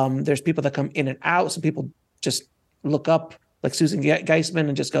 There's people that come in and out. Some people just look up, like Susan Geisman,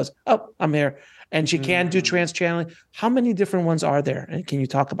 and just goes, oh, I'm here. And she can do trance channeling. How many different ones are there? And can you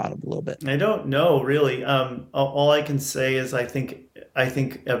talk about them a little bit? I don't know, really. All I can say is I think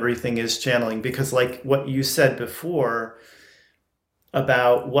everything is channeling, because like what you said before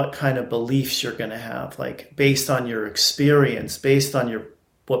about what kind of beliefs you're going to have, like based on your experience, based on your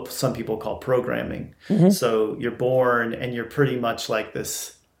what some people call programming. So you're born and you're pretty much like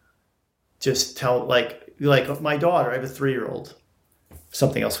this. Just tell like my daughter. I have a 3-year-old.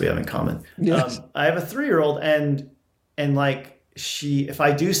 Something else we have in common. Yes. I have a 3-year-old, and like if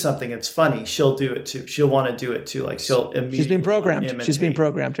I do something, it's funny, she'll do it too. She'll want to do it too. Like she'll immediately. She's been programmed. Imitate. She's been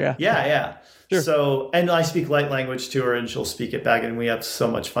programmed. Yeah. Yeah. Sure. So, and I speak light language to her, and she'll speak it back, and we have so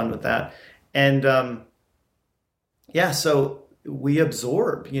much fun with that. And so we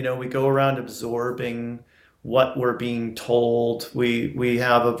absorb. We go around absorbing what we're being told. We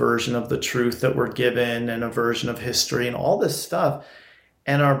have a version of the truth that we're given, and a version of history, and all this stuff.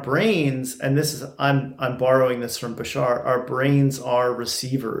 And our brains, and this is I'm borrowing this from Bashar. Our brains are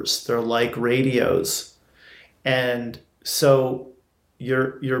receivers. They're like radios, and so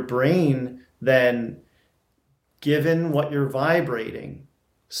your brain. Then given what you're vibrating,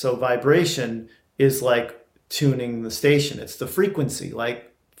 so vibration is like tuning the station. It's the frequency,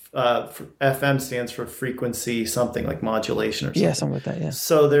 like FM stands for frequency, something like modulation or something. Yeah, something like that, yeah.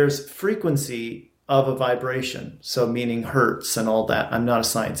 So there's frequency of a vibration, so meaning hertz and all that. I'm not a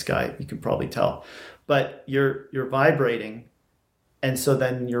science guy, you can probably tell. But you're vibrating, and so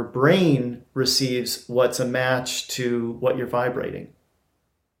then your brain receives what's a match to what you're vibrating.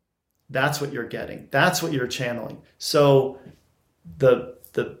 That's what you're getting. That's what you're channeling. So the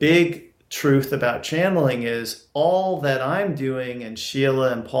big truth about channeling is all that I'm doing, and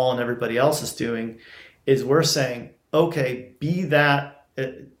Sheila and Paul and everybody else is doing, is we're saying, okay, be that,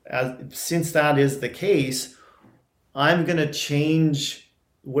 since that is the case, I'm going to change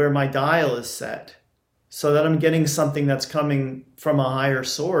where my dial is set so that I'm getting something that's coming from a higher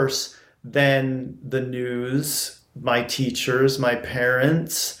source than the news, my teachers, my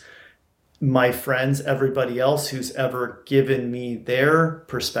parents, my friends, everybody else who's ever given me their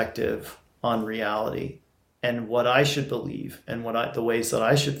perspective on reality and what I should believe and the ways that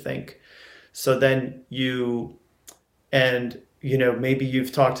I should think. So then maybe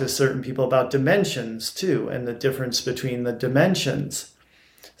you've talked to certain people about dimensions too, and the difference between the dimensions.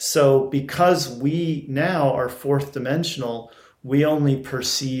 So because we now are fourth dimensional, we only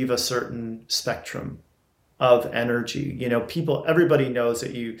perceive a certain spectrum of energy. Everybody knows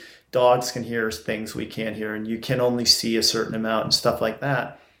that dogs can hear things we can't hear, and you can only see a certain amount and stuff like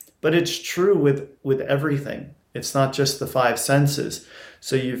that. But it's true with everything. It's not just the 5 senses.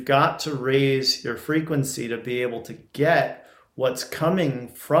 So you've got to raise your frequency to be able to get what's coming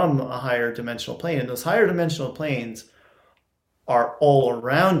from a higher dimensional plane. And those higher dimensional planes are all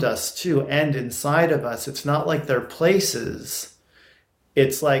around us too, and inside of us. It's not like they're places.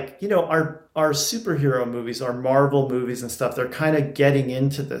 It's like, our superhero movies, our Marvel movies and stuff, they're kind of getting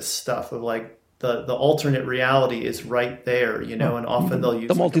into this stuff of like the alternate reality is right there, and often they'll use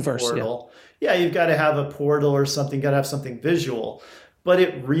the multiverse, like a portal. Yeah, you've got to have a portal or something, got to have something visual. But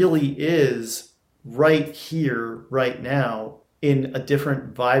it really is right here, right now, in a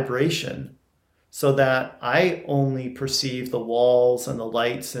different vibration, so that I only perceive the walls and the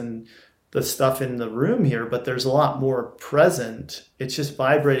lights and the stuff in the room here, but there's a lot more present. It's just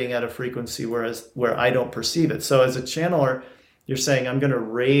vibrating at a frequency where I don't perceive it. So as a channeler, you're saying, I'm going to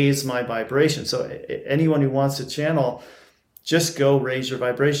raise my vibration. So anyone who wants to channel, just go raise your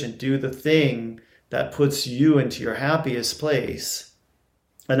vibration. Do the thing that puts you into your happiest place.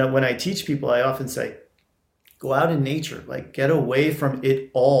 And when I teach people, I often say, go out in nature, like get away from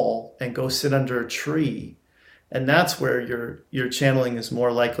it all and go sit under a tree. And that's where your channeling is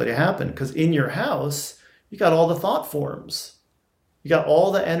more likely to happen, because in your house, you got all the thought forms. You got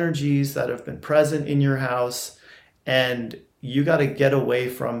all the energies that have been present in your house, and you got to get away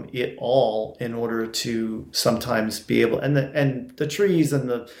from it all in order to sometimes be able, and the trees and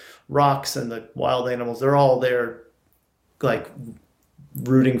the rocks and the wild animals, they're all there like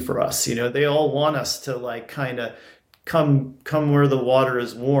rooting for us, they all want us to like kind of come where the water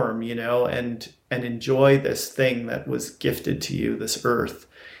is warm, and enjoy this thing that was gifted to you, this earth.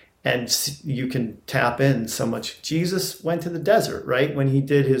 And you can tap in so much. Jesus went to the desert, right? When he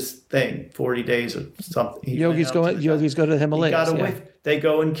did his thing, 40 days or something. Yogis go to the Himalayas. He got away. They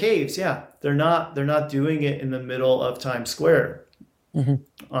go in caves. Yeah. They're not doing it in the middle of Times Square on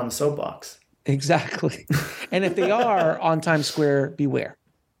the soapbox. Exactly. And if they are on Times Square, beware.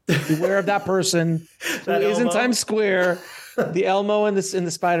 Beware of that person who is in Times Square, the Elmo and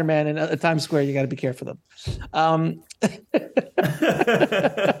the Spider-Man in Times Square. You got to be careful of them.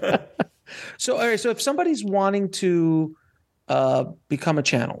 So, all right. So if somebody's wanting to become a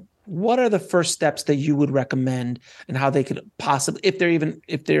channel, what are the first steps that you would recommend, and how they could possibly,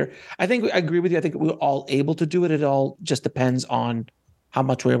 if they're, I think I agree with you. I think we're all able to do it. It all just depends on how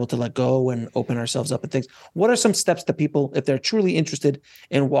much we're able to let go and open ourselves up and things. What are some steps that people, if they're truly interested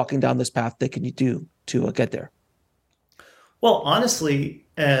in walking down this path, they can do to get there? Well, honestly,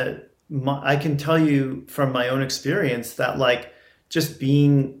 I can tell you from my own experience that like just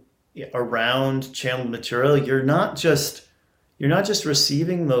being around channeled material, you're not just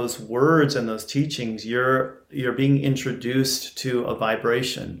receiving those words and those teachings. You're being introduced to a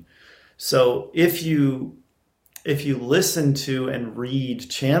vibration. So if you listen to and read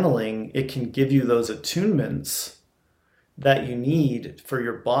channeling, it can give you those attunements that you need for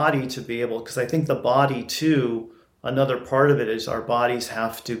your body to be able, because I think the body too, another part of it is our bodies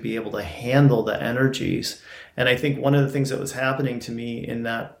have to be able to handle the energies. And I think one of the things that was happening to me in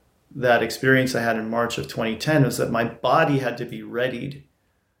that experience I had in March of 2010 was that my body had to be readied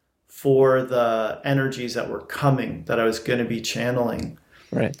for the energies that were coming, that I was going to be channeling.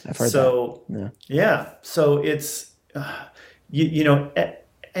 Right. I've heard that. Yeah. So it's, like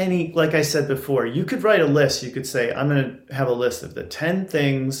I said before, you could write a list. You could say, I'm going to have a list of the 10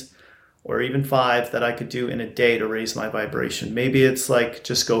 things or even 5 that I could do in a day to raise my vibration. Maybe it's like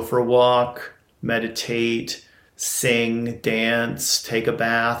just go for a walk, meditate, sing, dance, take a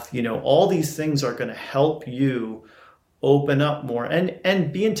bath. All these things are going to help you open up more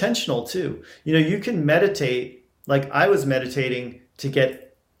and be intentional too. You can meditate, like I was meditating to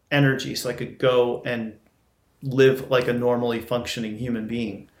get energy so I could go and live like a normally functioning human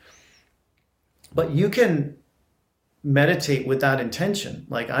being. But you can meditate with that intention.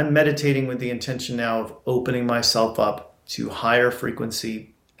 Like I'm meditating with the intention now of opening myself up to higher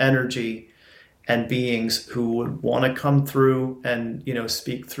frequency energy and beings who would want to come through and,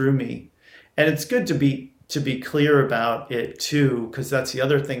 speak through me. And it's good to be clear about it too, because that's the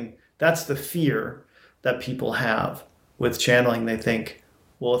other thing. That's the fear that people have with channeling. They think,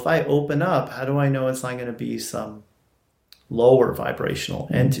 well, if I open up, how do I know it's not going to be some lower vibrational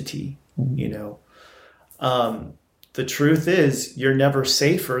entity? The truth is you're never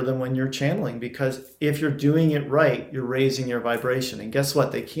safer than when you're channeling, because if you're doing it right, you're raising your vibration. And guess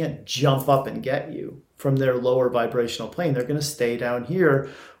what? They can't jump up and get you from their lower vibrational plane. They're going to stay down here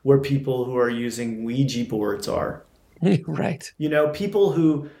where people who are using Ouija boards are. Right. People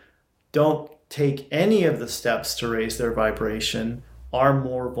who don't take any of the steps to raise their vibration are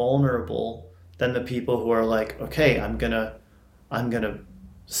more vulnerable than the people who are like, okay, I'm gonna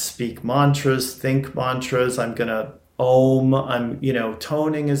speak mantras, think mantras, I'm gonna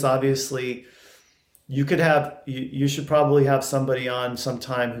toning is obviously, you should probably have somebody on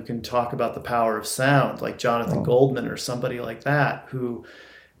sometime who can talk about the power of sound, like Jonathan Goldman or somebody like that, who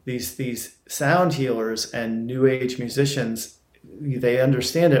these sound healers and new age musicians, they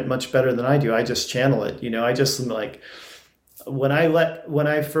understand it much better than I do. I just channel it. I just like, when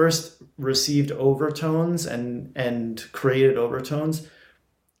I first received overtones and created overtones,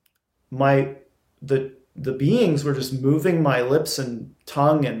 the beings were just moving my lips and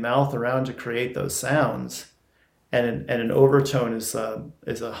tongue and mouth around to create those sounds. And an overtone is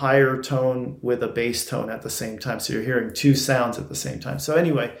a higher tone with a bass tone at the same time. So you're hearing 2 sounds at the same time. So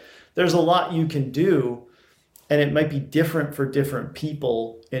anyway, there's a lot you can do, and it might be different for different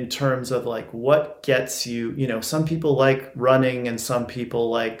people in terms of like what gets you, some people like running and some people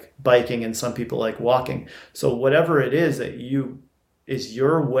like biking and some people like walking. So whatever it is that is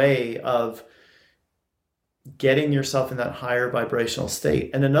your way of getting yourself in that higher vibrational state.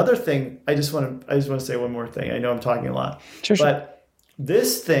 And another thing, I just want to say one more thing. I know I'm talking a lot, but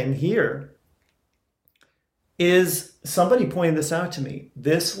this thing here is, somebody pointed this out to me.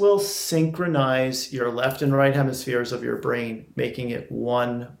 This will synchronize your left and right hemispheres of your brain, making it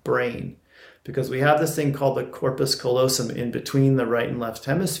one brain. because we have this thing called the corpus callosum in between the right and left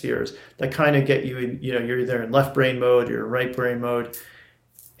hemispheres that kind of get you in, you're either in left brain mode or right brain mode,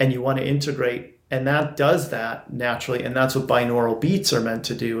 and you want to integrate. And that does that naturally. And that's what binaural beats are meant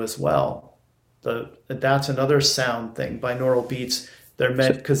to do as well. That's another sound thing. Binaural beats, they're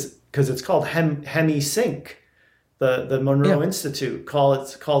meant because it's called hemisync. The Monroe Institute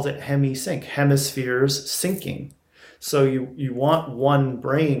calls it hemisync, hemispheres syncing. So you want one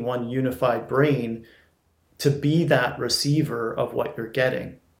unified brain to be that receiver of what you're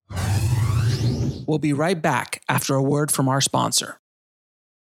getting. We'll be right back after a word from our sponsor.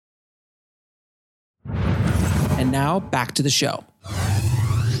 And now back to the show.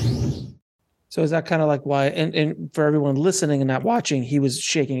 So is that kind of like why, and for everyone listening and not watching, he was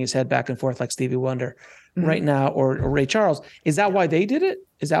shaking his head back and forth like Stevie Wonder right now, or Ray Charles. Is that why they did it?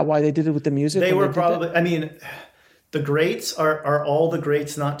 Is that why they did it with the music? They were probably, I mean, the greats are all the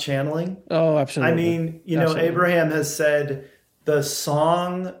greats not channeling? Oh, absolutely. I mean, absolutely. Abraham has said the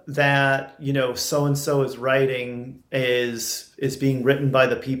song that, so-and-so is writing is being written by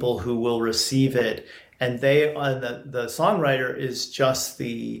the people who will receive it. And the songwriter is just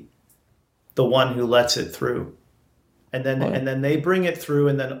the one who lets it through. And then they bring it through,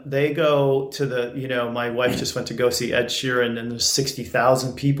 and then they go to my wife just went to go see Ed Sheeran, and there's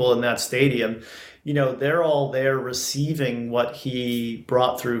 60,000 people in that stadium. They're all there receiving what he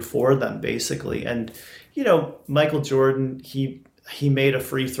brought through for them, basically. And, Michael Jordan, he made a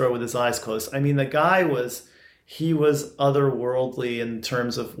free throw with his eyes closed. I mean, the guy was otherworldly in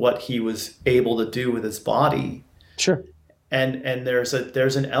terms of what he was able to do with his body. Sure. And there's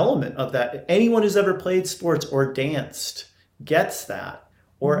an element of that. Anyone who's ever played sports or danced gets that,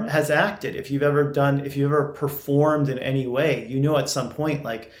 or has acted. If you've ever performed in any way, at some point,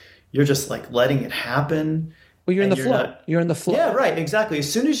 like, you're just like letting it happen. Well, you're in the flow. You're in the flow. Yeah, right. Exactly.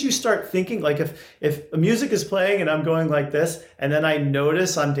 As soon as you start thinking, like if music is playing and I'm going like this, and then I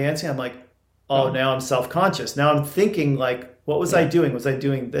notice I'm dancing, I'm like, now I'm self-conscious. Now I'm thinking like, what was I doing? Was I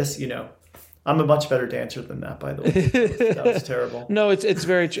doing this? I'm a much better dancer than that, by the way. That was terrible. No, it's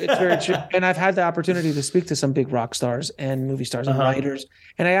very true. It's very true. And I've had the opportunity to speak to some big rock stars and movie stars and writers.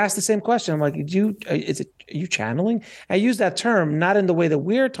 And I asked the same question. I'm like, are you channeling? I use that term not in the way that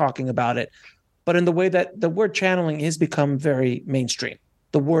we're talking about it, but in the way that the word channeling has become very mainstream.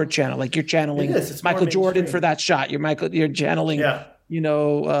 The word channel, like you're channeling Michael Jordan for that shot. You're channeling, the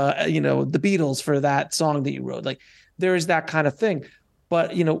Beatles for that song that you wrote. Like there is that kind of thing.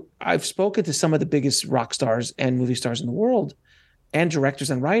 But, I've spoken to some of the biggest rock stars and movie stars in the world and directors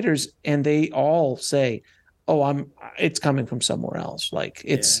and writers, and they all say, it's coming from somewhere else. Like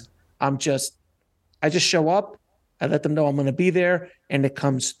I just show up, I let them know I'm going to be there, and it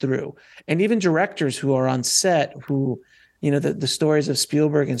comes through. And even directors who are on set who, the stories of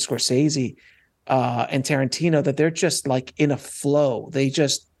Spielberg and Scorsese and Tarantino, that they're just like in a flow. They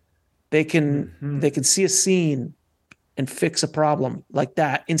can see a scene and fix a problem like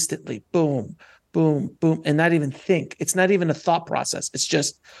that instantly. Boom, boom, boom, and not even think. It's not even a thought process.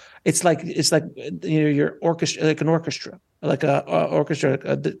 It's like your orchestra, like an orchestra, like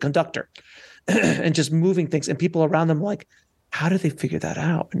a conductor, and just moving things. And people around them like, how do they figure that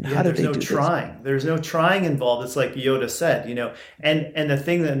out? And how do they do trying? This? There's no trying involved. It's like Yoda said, And the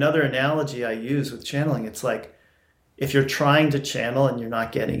thing, another analogy I use with channeling, it's like if you're trying to channel and you're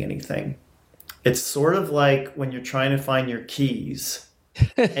not getting anything. It's sort of like when you're trying to find your keys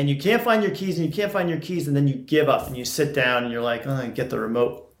and you can't find your keys and then you give up and you sit down and you're like, get the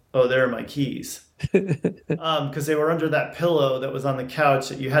remote. Oh, there are my keys. Because they were under that pillow that was on the couch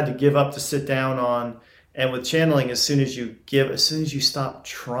that you had to give up to sit down on. And with channeling, as soon as you stop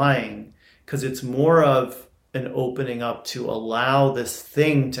trying, because it's more of an opening up to allow this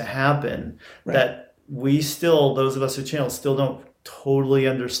thing to happen that those of us who channel still don't totally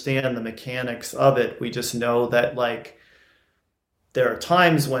understand the mechanics of it. We just know that like there are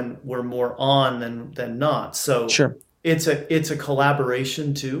times when we're more on than not. So sure. It's a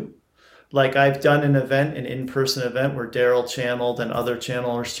collaboration too. Like I've done an in-person event where Daryl channeled and other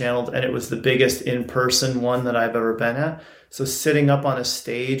channelers channeled, and it was the biggest in-person one that I've ever been at. So sitting up on a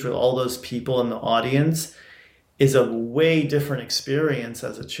stage with all those people in the audience is a way different experience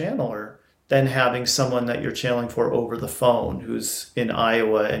as a channeler than having someone that you're channeling for over the phone who's in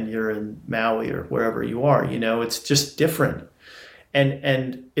Iowa and you're in Maui or wherever you are. It's just different.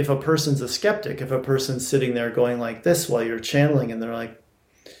 And if a person's a skeptic, if a person's sitting there going like this while you're channeling and they're like,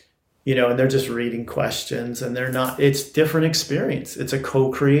 and they're just reading questions and it's different experience. It's a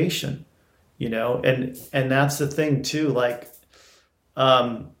co-creation, and that's the thing too. Like,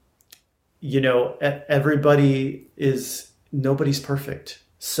 nobody's perfect.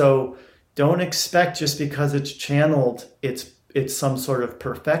 So, don't expect just because it's channeled, it's some sort of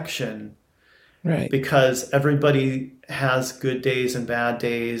perfection. Right. Because everybody has good days and bad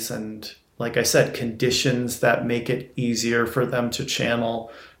days, and like I said, conditions that make it easier for them to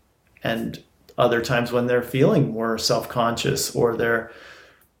channel, and other times when they're feeling more self-conscious, or they're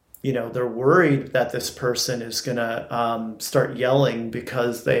worried that this person is going to start yelling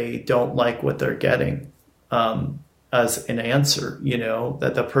because they don't like what they're getting as an answer,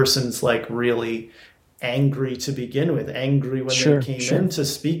 that the person's like really angry to begin with, angry when they came in to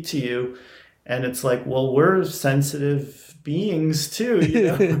speak to you. And it's like, well, we're sensitive beings too,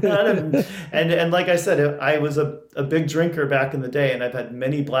 and like I said, I was a big drinker back in the day, and I've had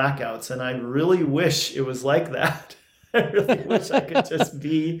many blackouts, and I really wish it was like that. I really wish I could just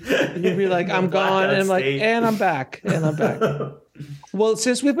be. You'd be like, I'm gone, and I'm like, and I'm back, and I'm back. Well,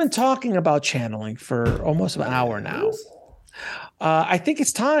 since we've been talking about channeling for almost an hour now, I think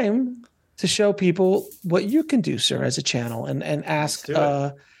it's time to show people what you can do, sir, as a channel, and ask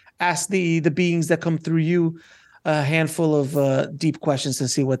the beings that come through you a handful of deep questions and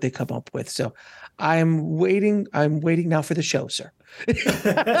see what they come up with. So I'm waiting now for the show, sir.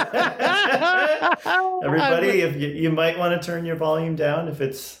 Everybody, if you might want to turn your volume down if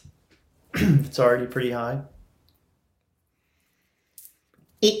it's it's already pretty high.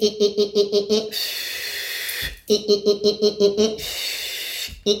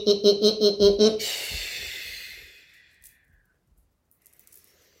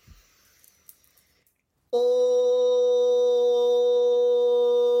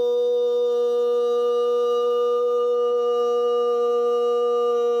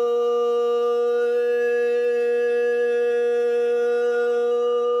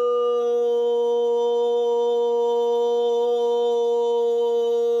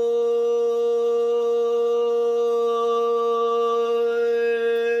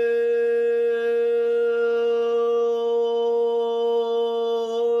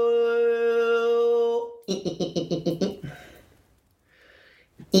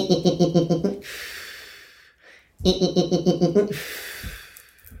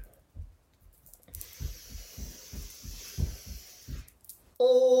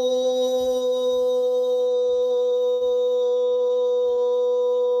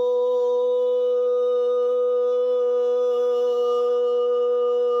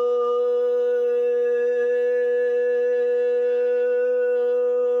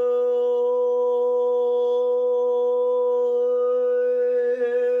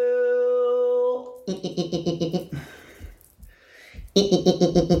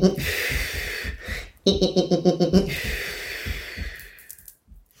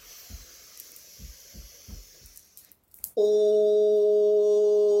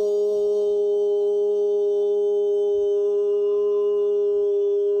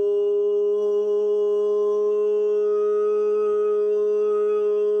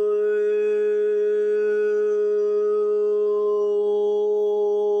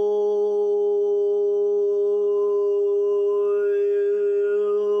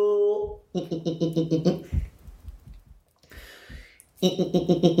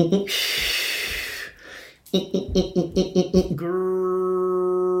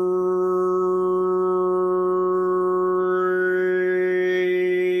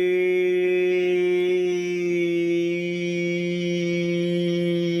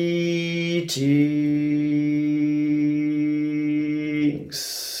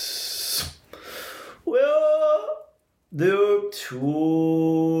 Well, the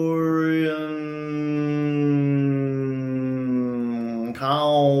Victorian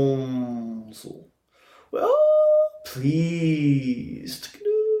Council. Well, pleased.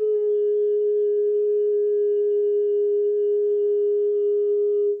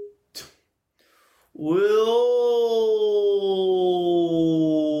 Will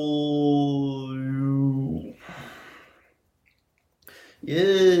you?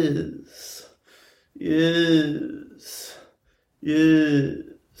 Yes. Yes.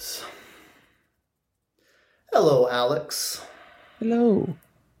 Yes. Hello, Alex. Hello.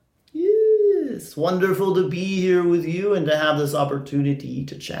 Yes. Wonderful to be here with you and to have this opportunity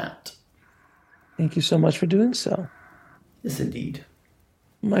to chat. Thank you so much for doing so. Yes, indeed.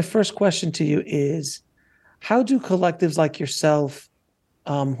 My first question to you is, how do collectives like yourself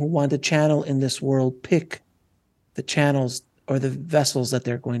who want to channel in this world pick the channels or the vessels that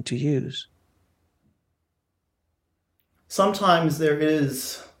they're going to use? Sometimes there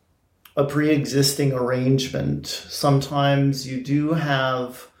is a pre-existing arrangement. Sometimes you do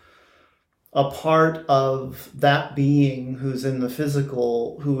have a part of that being who's in the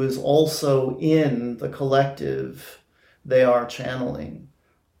physical who is also in the collective they are channeling.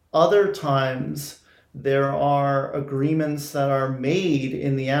 Other times, there are agreements that are made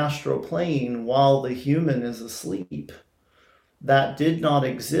in the astral plane while the human is asleep that did not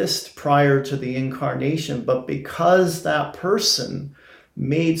exist prior to the incarnation, but because that person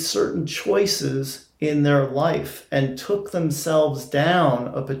made certain choices in their life and took themselves down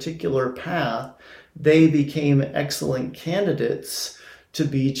a particular path, they became excellent candidates to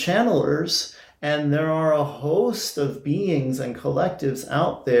be channelers. And there are a host of beings and collectives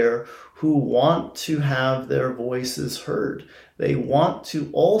out there who want to have their voices heard. They want to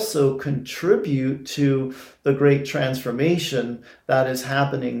also contribute to the great transformation that is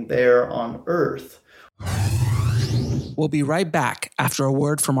happening there on Earth. We'll be right back after a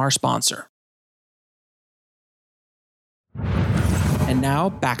word from our sponsor. And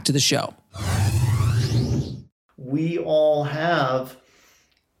now back to the show. We all have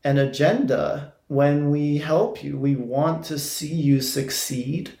an agenda when we help you. We want to see you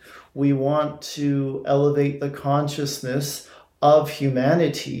succeed. We want to elevate the consciousness of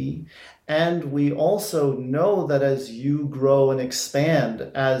humanity. And we also know that as you grow and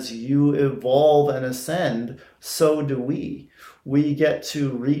expand, as you evolve and ascend, so do we. We get to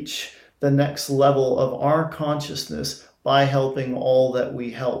reach the next level of our consciousness by helping all that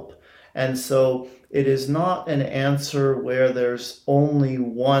we help. And so it is not an answer where there's only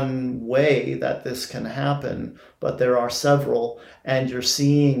one way that this can happen, but there are several, and you're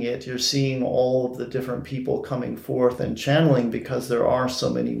seeing it. You're seeing all of the different people coming forth and channeling because there are so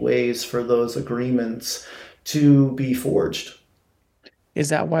many ways for those agreements to be forged. Is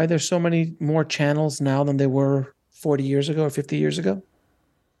that why there's so many more channels now than there were 40 years ago or 50 years ago?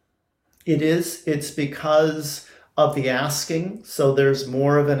 It is. It's because of the asking. So there's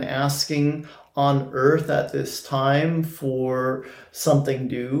more of an asking on Earth at this time for something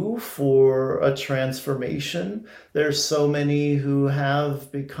new, for a transformation. There's so many who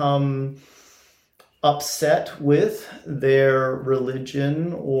have become upset with their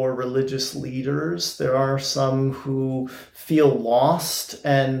religion or religious leaders. There are some who feel lost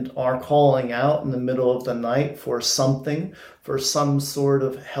and are calling out in the middle of the night for something, for some sort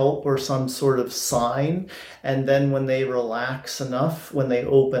of help or some sort of sign. And then when they relax enough, when they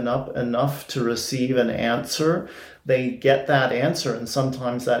open up enough to receive an answer, they get that answer. And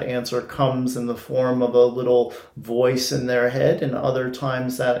sometimes that answer comes in the form of a little voice in their head. And other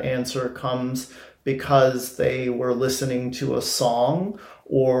times that answer comes because they were listening to a song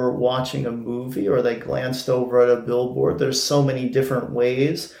or watching a movie, or they glanced over at a billboard. There's so many different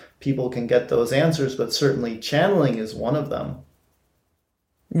ways people can get those answers, but certainly channeling is one of them.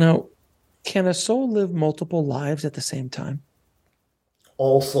 Now, can a soul live multiple lives at the same time?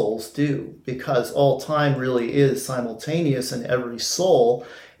 All souls do, because all time really is simultaneous, and every soul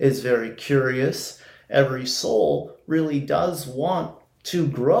is very curious. Every soul really does want to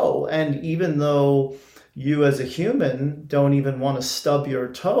grow. And even though you as a human don't even want to stub your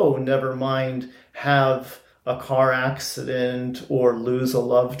toe, never mind have a car accident or lose a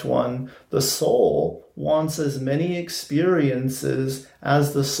loved one, the soul wants as many experiences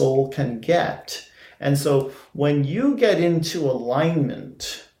as the soul can get. And so when you get into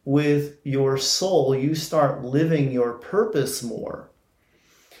alignment with your soul, you start living your purpose more.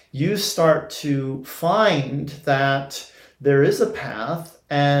 You start to find that there is a path,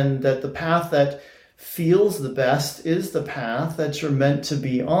 and that the path that feels the best is the path that you're meant to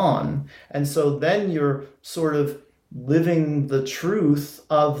be on. And so then you're sort of living the truth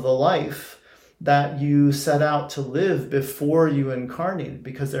of the life that you set out to live before you incarnated,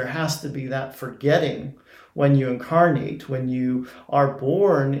 because there has to be that forgetting when you incarnate. When you are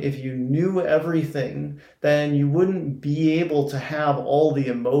born, if you knew everything, then you wouldn't be able to have all the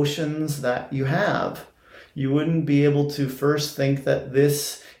emotions that you have. You wouldn't be able to first think that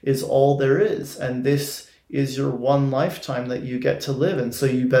this is all there is, and this is your one lifetime that you get to live, and so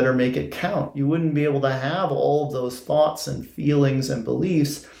you better make it count. You wouldn't be able to have all of those thoughts and feelings and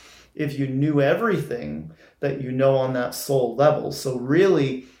beliefs if you knew everything that you know on that soul level. So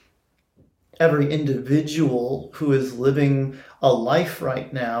really, every individual who is living a life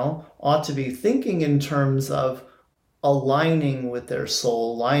right now ought to be thinking in terms of aligning with their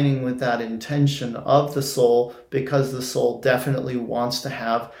soul, aligning with that intention of the soul, because the soul definitely wants to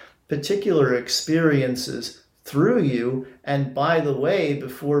have particular experiences through you. And by the way,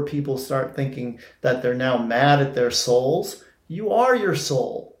 before people start thinking that they're now mad at their souls, you are your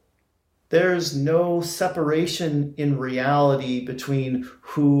soul. There's no separation in reality between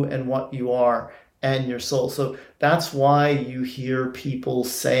who and what you are and your soul. So that's why you hear people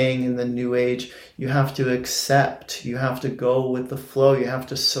saying in the New Age, you have to accept, you have to go with the flow, you have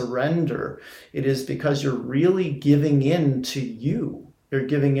to surrender. It is because you're really giving in to you. You're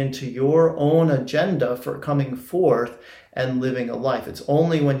giving into your own agenda for coming forth and living a life. It's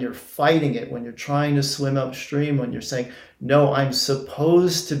only when you're fighting it, when you're trying to swim upstream, when you're saying, no, I'm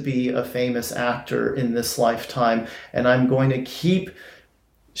supposed to be a famous actor in this lifetime, and I'm going to keep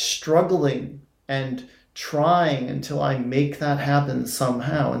struggling and trying until I make that happen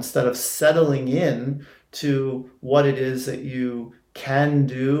somehow, instead of settling in to what it is that you can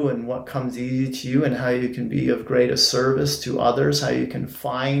do and what comes easy to you and how you can be of greatest service to others, how you can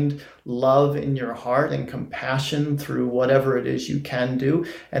find love in your heart and compassion through whatever it is you can do.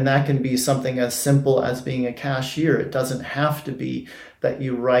 And that can be something as simple as being a cashier. It doesn't have to be that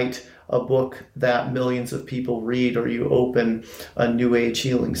you write a book that millions of people read or you open a New Age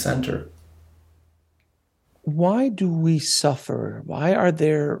healing center. Why do we suffer?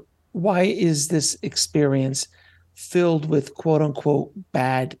 Why is this experience filled with quote unquote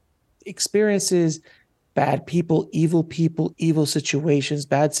bad experiences, bad people, evil situations,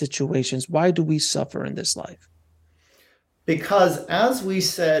 bad situations? Why do we suffer in this life? Because as we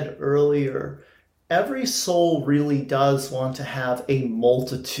said earlier, every soul really does want to have a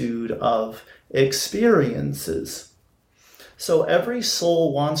multitude of experiences. So every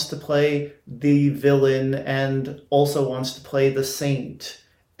soul wants to play the villain and also wants to play the saint.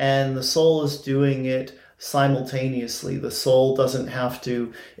 And the soul is doing it simultaneously. The soul doesn't have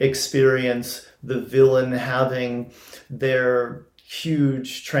to experience the villain having their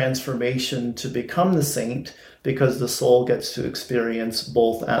huge transformation to become the saint, because the soul gets to experience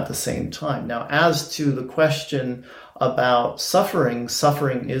both at the same time. Now, as to the question about suffering,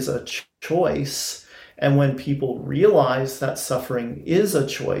 suffering is a choice. And when people realize that suffering is a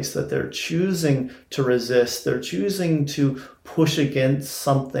choice, that they're choosing to resist, they're choosing to push against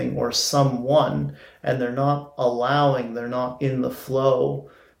something or someone, and they're not allowing, they're not in the flow,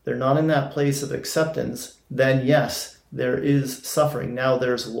 they're not in that place of acceptance, then yes, there is suffering. Now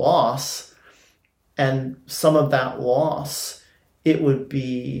there's loss, and some of that loss, it would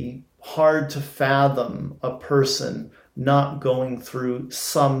be hard to fathom a person not going through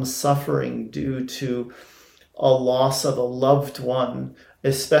some suffering due to a loss of a loved one,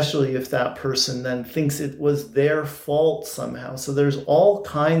 especially if that person then thinks it was their fault somehow. So there's all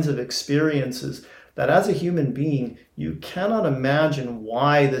kinds of experiences that as a human being, you cannot imagine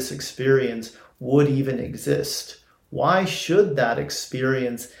why this experience would even exist. Why should that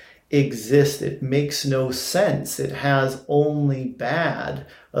experience exist? It makes no sense. It has only bad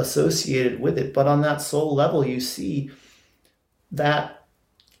associated with it. But on that soul level, you see that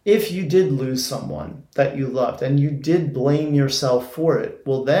if you did lose someone that you loved and you did blame yourself for it,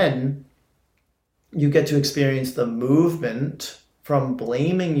 well, then you get to experience the movement from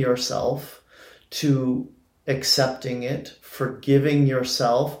blaming yourself to accepting it, forgiving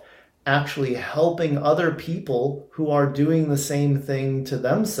yourself, actually helping other people who are doing the same thing to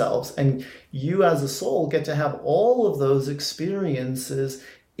themselves. And you as a soul get to have all of those experiences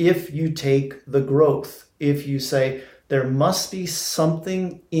if you take the growth, if you say, there must be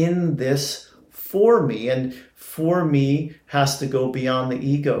something in this for me. And for me has to go beyond the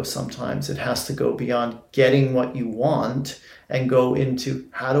ego sometimes. It has to go beyond getting what you want and go into,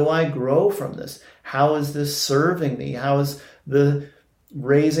 how do I grow from this? How is this serving me? How is the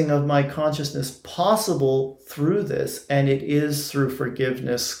raising of my consciousness possible through this? And it is through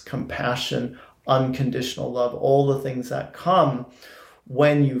forgiveness, compassion, unconditional love, all the things that come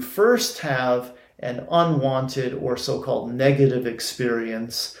when you first have an unwanted or so-called negative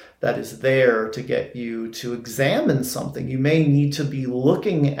experience that is there to get you to examine something. You may need to be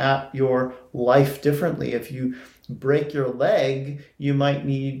looking at your life differently. If you break your leg, you might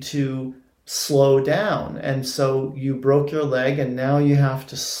need to slow down. And so you broke your leg and now you have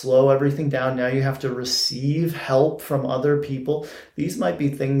to slow everything down. Now you have to receive help from other people. These might be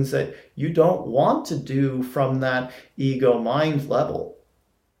things that you don't want to do from that ego mind level.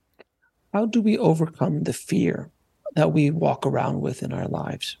 How do we overcome the fear that we walk around with in our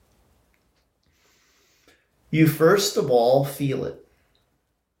lives? You first of all feel it.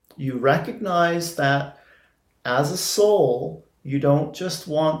 You recognize that as a soul, you don't just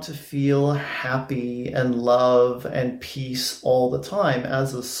want to feel happy and love and peace all the time.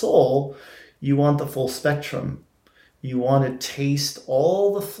 As a soul, you want the full spectrum. You want to taste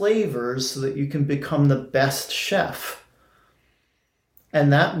all the flavors so that you can become the best chef.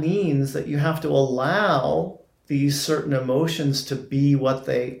 And that means that you have to allow these certain emotions to be what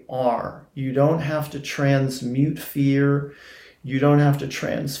they are. You don't have to transmute fear. You don't have to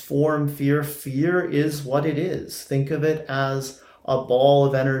transform fear. Fear is what it is. Think of it as a ball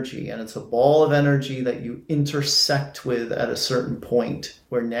of energy, and it's a ball of energy that you intersect with at a certain point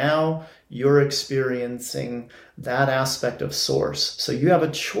where now you're experiencing that aspect of source. So you have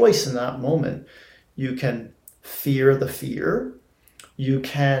a choice in that moment. You can fear the fear. You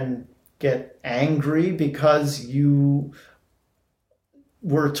can get angry because you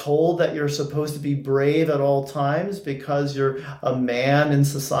were told that you're supposed to be brave at all times because you're a man in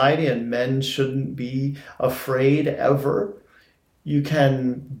society and men shouldn't be afraid ever. You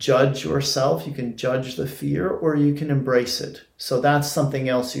can judge yourself, you can judge the fear, or you can embrace it. So that's something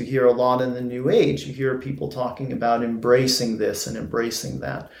else you hear a lot in the New Age. You hear people talking about embracing this and embracing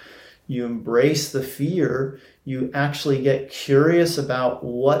that. You embrace the fear, you actually get curious about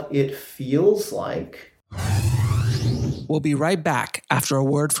what it feels like. We'll be right back after a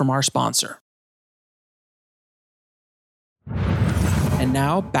word from our sponsor. And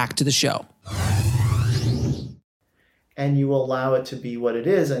now back to the show. And you allow it to be what it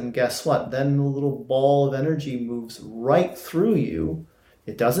is. And guess what? Then the little ball of energy moves right through you.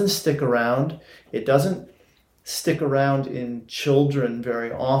 It doesn't stick around. It doesn't stick around in children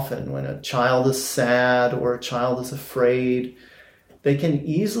very often. When a child is sad or a child is afraid, they can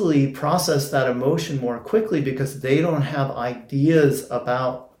easily process that emotion more quickly because they don't have ideas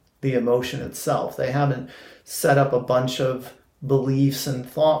about the emotion itself. They haven't set up a bunch of beliefs and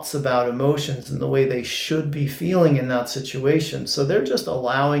thoughts about emotions and the way they should be feeling in that situation. So they're just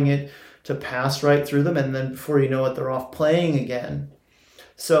allowing it to pass right through them, and then before you know it, they're off playing again.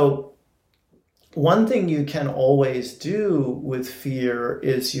 So one thing you can always do with fear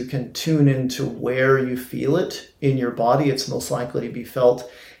is you can tune into where you feel it in your body. It's most likely to be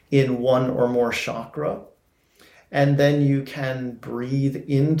felt in one or more chakra. And then you can breathe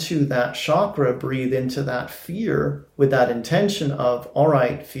into that chakra, breathe into that fear with that intention of, all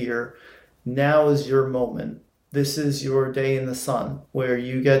right, fear, now is your moment. This is your day in the sun where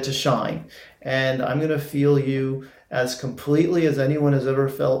you get to shine. And I'm going to feel you as completely as anyone has ever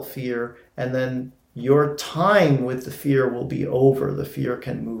felt fear. And then your time with the fear will be over. The fear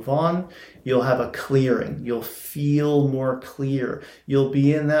can move on. You'll have a clearing. You'll feel more clear. You'll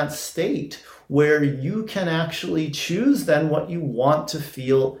be in that state where you can actually choose then what you want to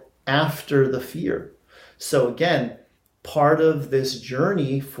feel after the fear. So again, part of this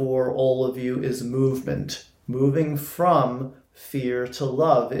journey for all of you is movement. Moving from fear to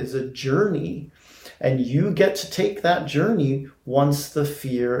love is a journey. And you get to take that journey once the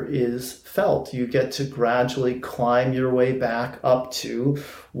fear is felt. You get to gradually climb your way back up to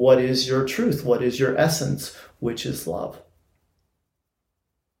what is your truth, what is your essence, which is love.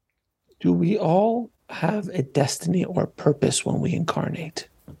 Do we all have a destiny or purpose when we incarnate?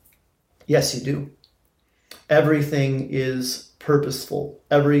 Yes, you do. Everything is purposeful.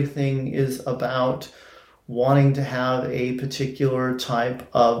 Everything is about wanting to have a particular type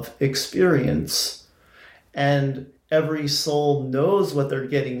of experience. And every soul knows what they're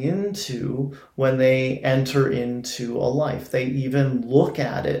getting into when they enter into a life. They even look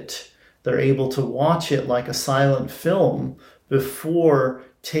at it. They're able to watch it like a silent film before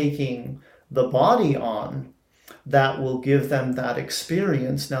taking the body on. That will give them that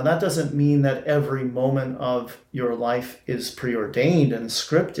experience. Now, that doesn't mean that every moment of your life is preordained and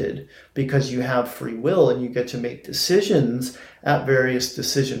scripted, because you have free will and you get to make decisions at various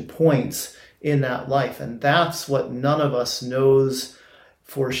decision points in that life. And that's what none of us knows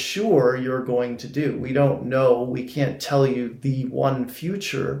for sure you're going to do. We don't know. We can't tell you the one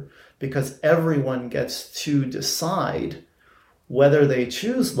future, because everyone gets to decide whether they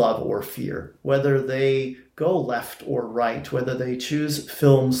choose love or fear, whether they go left or right, whether they choose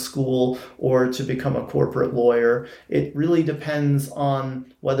film school or to become a corporate lawyer. It really depends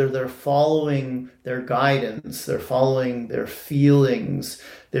on whether they're following their guidance, they're following their feelings,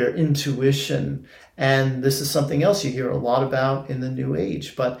 their intuition. And this is something else you hear a lot about in the New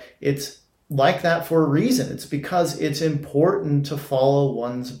Age, but it's like that for a reason. It's because it's important to follow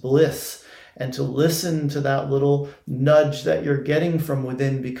one's bliss and to listen to that little nudge that you're getting from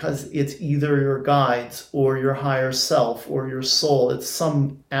within, because it's either your guides or your higher self or your soul. It's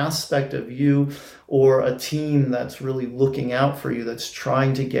some aspect of you or a team that's really looking out for you, that's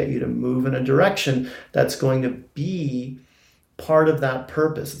trying to get you to move in a direction that's going to be part of that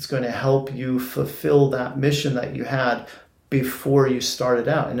purpose. It's going to help you fulfill that mission that you had before you started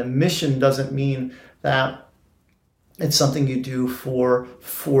out. And a mission doesn't mean that it's something you do for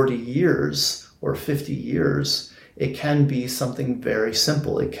 40 years or 50 years. It can be something very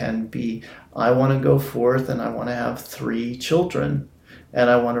simple. It can be, I want to go forth and I want to have 3 children and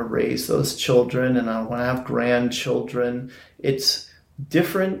I want to raise those children and I want to have grandchildren. It's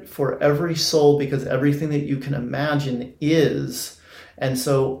different for every soul, because everything that you can imagine is, And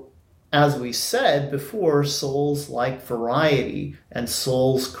so, as we said before, souls like variety and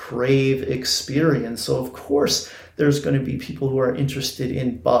souls crave experience. So, of course, there's going to be people who are interested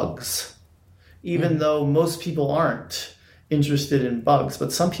in bugs, even though most people aren't interested in bugs.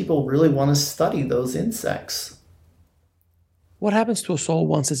 But some people really want to study those insects. What happens to a soul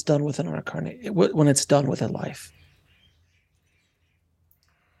once it's done with an incarnate, when it's done with a life?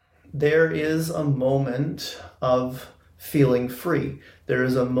 There is a moment of feeling free. There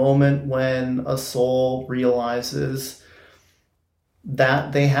is a moment when a soul realizes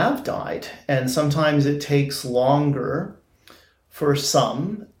that they have died. And sometimes it takes longer for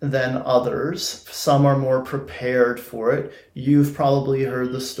some than others. Some are more prepared for it. You've probably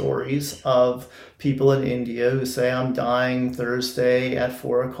heard the stories of people in India who say, I'm dying Thursday at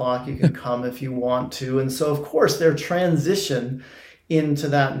 4:00. You can come if you want to. And so, of course, their transition into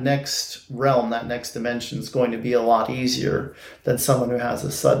that next realm, that next dimension, is going to be a lot easier than someone who has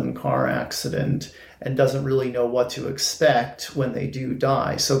a sudden car accident and doesn't really know what to expect when they do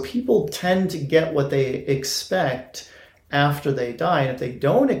die. So people tend to get what they expect after they die. And if they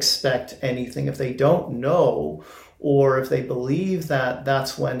don't expect anything, if they don't know, or if they believe that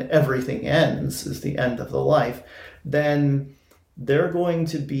that's when everything ends, is the end of the life, then they're going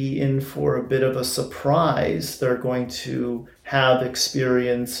to be in for a bit of a surprise. They're going to have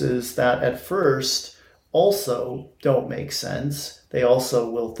experiences that at first also don't make sense. They also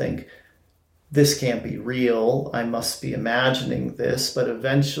will think, this can't be real. I must be imagining this. But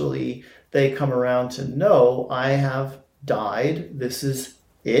eventually they come around to know, I have died. This is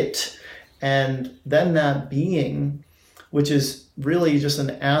it. And then that being, which is really just an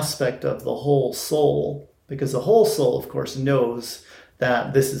aspect of the whole soul, because the whole soul, of course, knows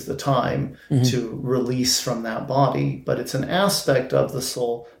that this is the time to release from that body. But it's an aspect of the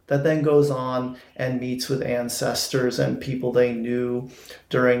soul that then goes on and meets with ancestors and people they knew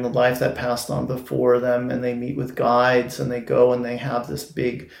during the life that passed on before them. And they meet with guides, and they go and they have this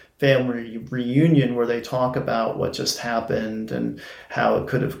big family reunion where they talk about what just happened and how it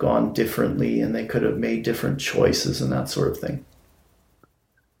could have gone differently, and they could have made different choices and that sort of thing.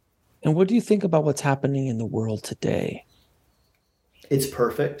 And what do you think about what's happening in the world today? It's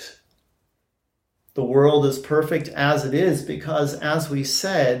perfect. The world is perfect as it is because, as we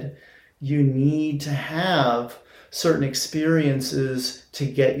said, you need to have certain experiences to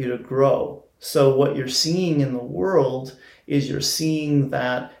get you to grow. So what you're seeing in the world is you're seeing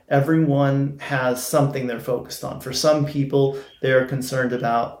that everyone has something they're focused on. For some people, they're concerned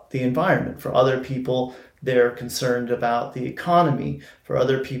about the environment. For other people, they're concerned about the economy. For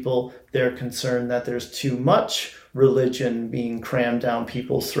other people, they're concerned that there's too much religion being crammed down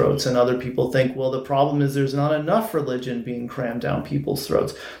people's throats. And other people think, well, the problem is there's not enough religion being crammed down people's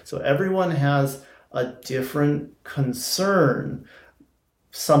throats. So everyone has a different concern,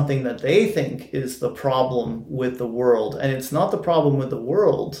 something that they think is the problem with the world. And it's not the problem with the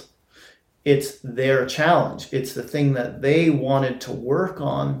world. It's their challenge. It's the thing that they wanted to work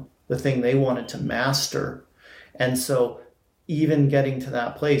on, the thing they wanted to master. And so even getting to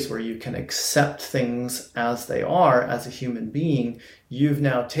that place where you can accept things as they are as a human being, you've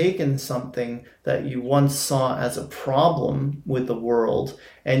now taken something that you once saw as a problem with the world,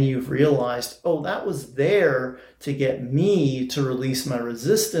 and you've realized, oh, that was there to get me to release my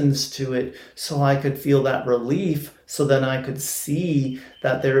resistance to it so I could feel that relief, so then I could see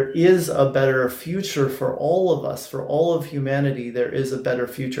that there is a better future for all of us, for all of humanity. There is a better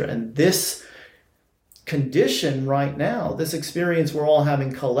future. And this condition right now, this experience we're all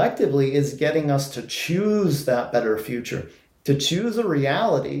having collectively, is getting us to choose that better future, to choose a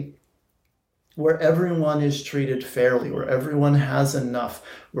reality where everyone is treated fairly, where everyone has enough,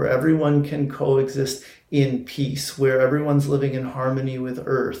 where everyone can coexist in peace, where everyone's living in harmony with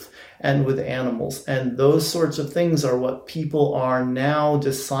earth and with animals. And those sorts of things are what people are now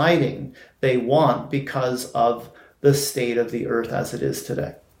deciding they want because of the state of the earth as it is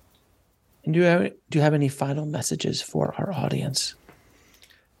today. And do you have any final messages for our audience?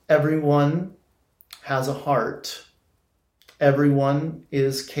 Everyone has a heart. Everyone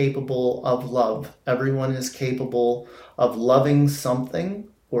is capable of love. Everyone is capable of loving something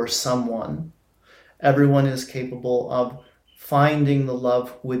or someone. Everyone is capable of finding the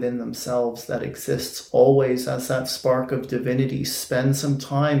love within themselves that exists always as that spark of divinity. Spend some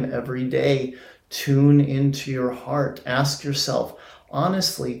time every day. Tune into your heart. Ask yourself,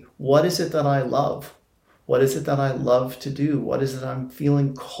 honestly, what is it that I love? What is it that I love to do? What is it I'm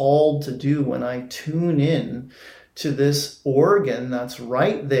feeling called to do when I tune in to this organ that's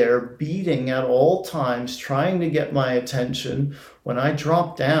right there beating at all times, trying to get my attention? When I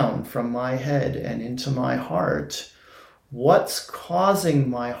drop down from my head and into my heart, what's causing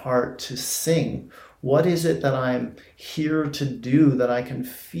my heart to sing? What is it that I'm here to do, that I can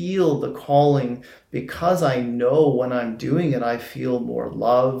feel the calling, because I know when I'm doing it, I feel more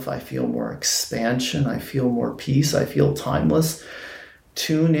love, I feel more expansion, I feel more peace, I feel timeless.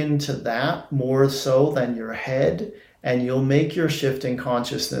 Tune into that more so than your head, and you'll make your shift in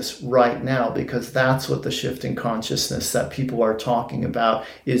consciousness right now, because that's what the shift in consciousness that people are talking about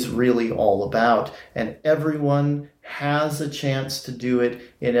is really all about. And everyone has a chance to do it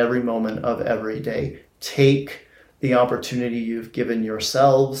in every moment of every day. Take the opportunity you've given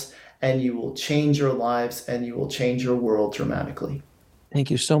yourselves, and you will change your lives and you will change your world dramatically. Thank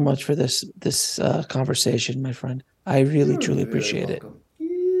you so much for this conversation, my friend. I really, truly appreciate it.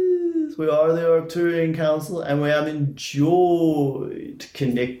 Yes, we are the Arcturian Council, and we have enjoyed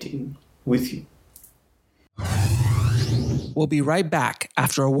connecting with you. We'll be right back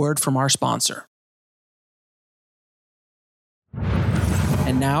after a word from our sponsor.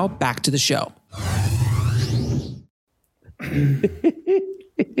 And now back to the show.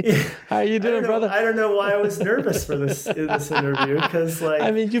 How are you doing, brother? I don't know why I was nervous for this interview, because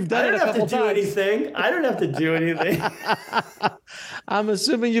I mean, you've done it a couple times. I don't have to do anything. I'm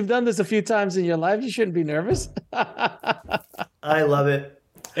assuming you've done this a few times in your life. You shouldn't be nervous. I love it.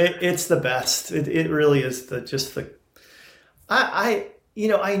 It's the best. It really is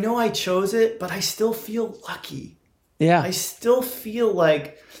I know I chose it, but I still feel lucky. Yeah. I still feel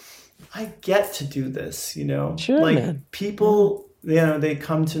like I get to do this, Sure, like man. People, they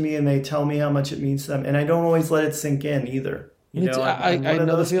come to me and they tell me how much it means to them. And I don't always let it sink in either. I'm one of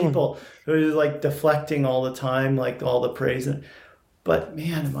those people who is like deflecting all the time, like all the praise. But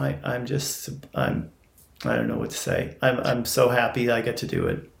man, I don't know what to say. I'm so happy I get to do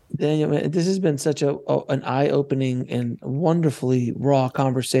it. Daniel, this has been such an eye-opening and wonderfully raw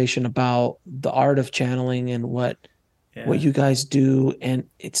conversation about the art of channeling and what you guys do. And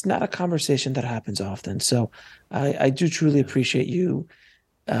it's not a conversation that happens often. So I do truly appreciate you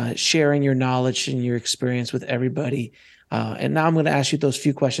sharing your knowledge and your experience with everybody. And now I'm going to ask you those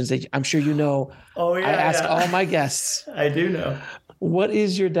few questions that I'm sure you know. Oh, yeah. I ask all my guests. I do know. What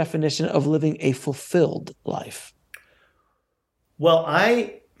is your definition of living a fulfilled life? Well,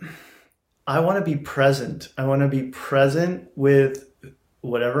 I want to be present. I want to be present with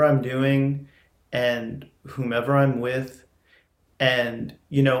whatever I'm doing and whomever I'm with. And,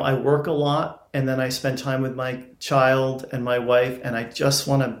 I work a lot, and then I spend time with my child and my wife, and I just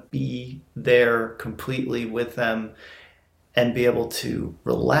want to be there completely with them and be able to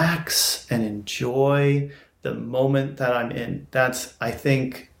relax and enjoy the moment that I'm in. That's, I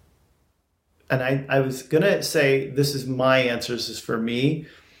think, and I was going to say this is my answer, this is for me,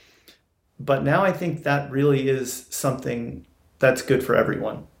 but now I think that really is something that's good for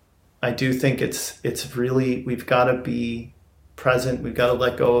everyone. I do think it's really, we've got to be present. We've got to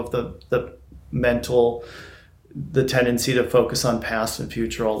let go of the tendency to focus on past and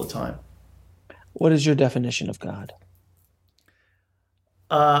future all the time. What is your definition of God?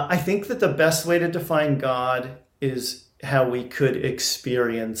 I think that the best way to define God is how we could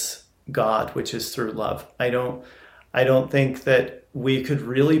experience God, which is through love. I don't think that we could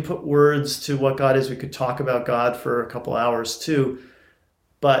really put words to what God is. We could talk about God for a couple hours too,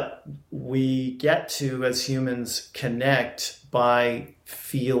 but we get to, as humans, connect by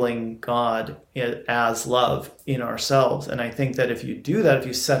feeling God as love in ourselves. And I think that if you do that, if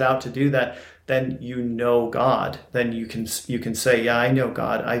you set out to do that, then you know God. Then you can say, yeah, I know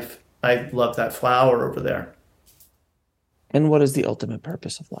God. I love that flower over there. And what is the ultimate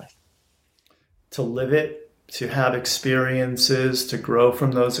purpose of life? To live it, to have experiences, to grow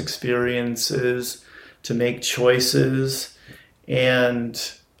from those experiences, to make choices, and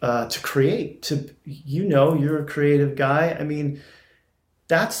to create. You're a creative guy. I mean,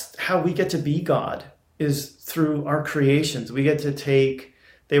 that's how we get to be God, is through our creations. We get to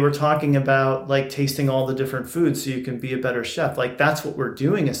they were talking about like tasting all the different foods so you can be a better chef. Like that's what we're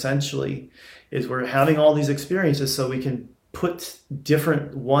doing essentially, is we're having all these experiences so we can put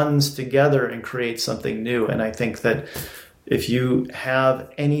different ones together and create something new. And I think that if you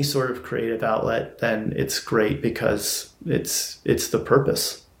have any sort of creative outlet, then it's great, because it's the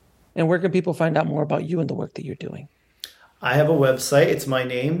purpose. And where can people find out more about you and the work that you're doing? I have a website. It's my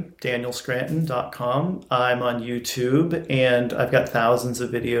name, DanielScranton.com. I'm on YouTube, and I've got thousands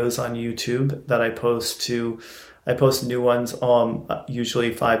of videos on YouTube that I post to. I post new ones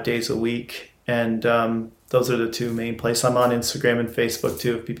usually 5 days a week. And those are the two main places. I'm on Instagram and Facebook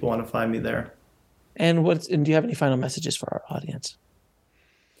too, if people want to find me there. And do you have any final messages for our audience?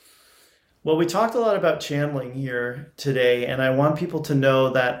 Well, we talked a lot about channeling here today, and I want people to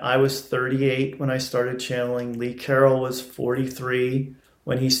know that I was 38 when I started channeling. Lee Carroll was 43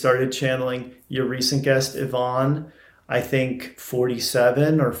 when he started channeling. Your recent guest, Yvonne, I think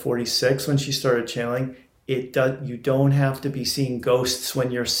 47 or 46 when she started channeling. You don't have to be seeing ghosts when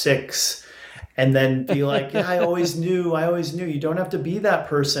you're 6 and then be like, yeah, I always knew. You don't have to be that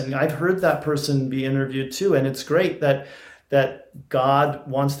person. I've heard that person be interviewed too, and it's great that God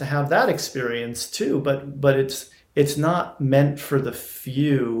wants to have that experience too, but it's not meant for the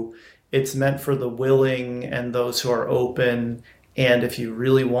few. It's meant for the willing and those who are open. And if you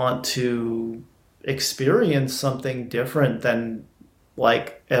really want to experience something different than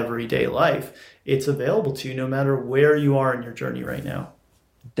like everyday life, it's available to you no matter where you are in your journey right now.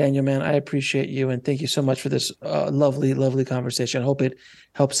 Daniel, man, I appreciate you, and thank you so much for this lovely, lovely conversation. I hope it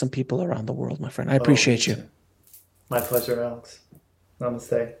helps some people around the world, my friend. I appreciate you. My pleasure, Alex.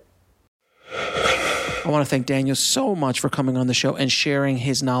 Namaste. I want to thank Daniel so much for coming on the show and sharing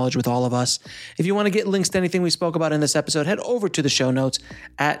his knowledge with all of us. If you want to get links to anything we spoke about in this episode, head over to the show notes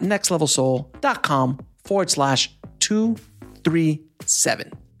at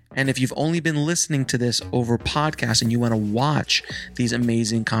nextlevelsoul.com/237. And if you've only been listening to this over podcast and you want to watch these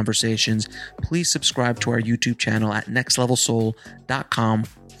amazing conversations, please subscribe to our YouTube channel at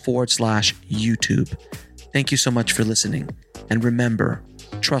nextlevelsoul.com/YouTube. Thank you so much for listening. And remember,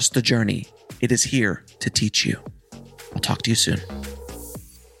 trust the journey. It is here to teach you. I'll talk to you soon.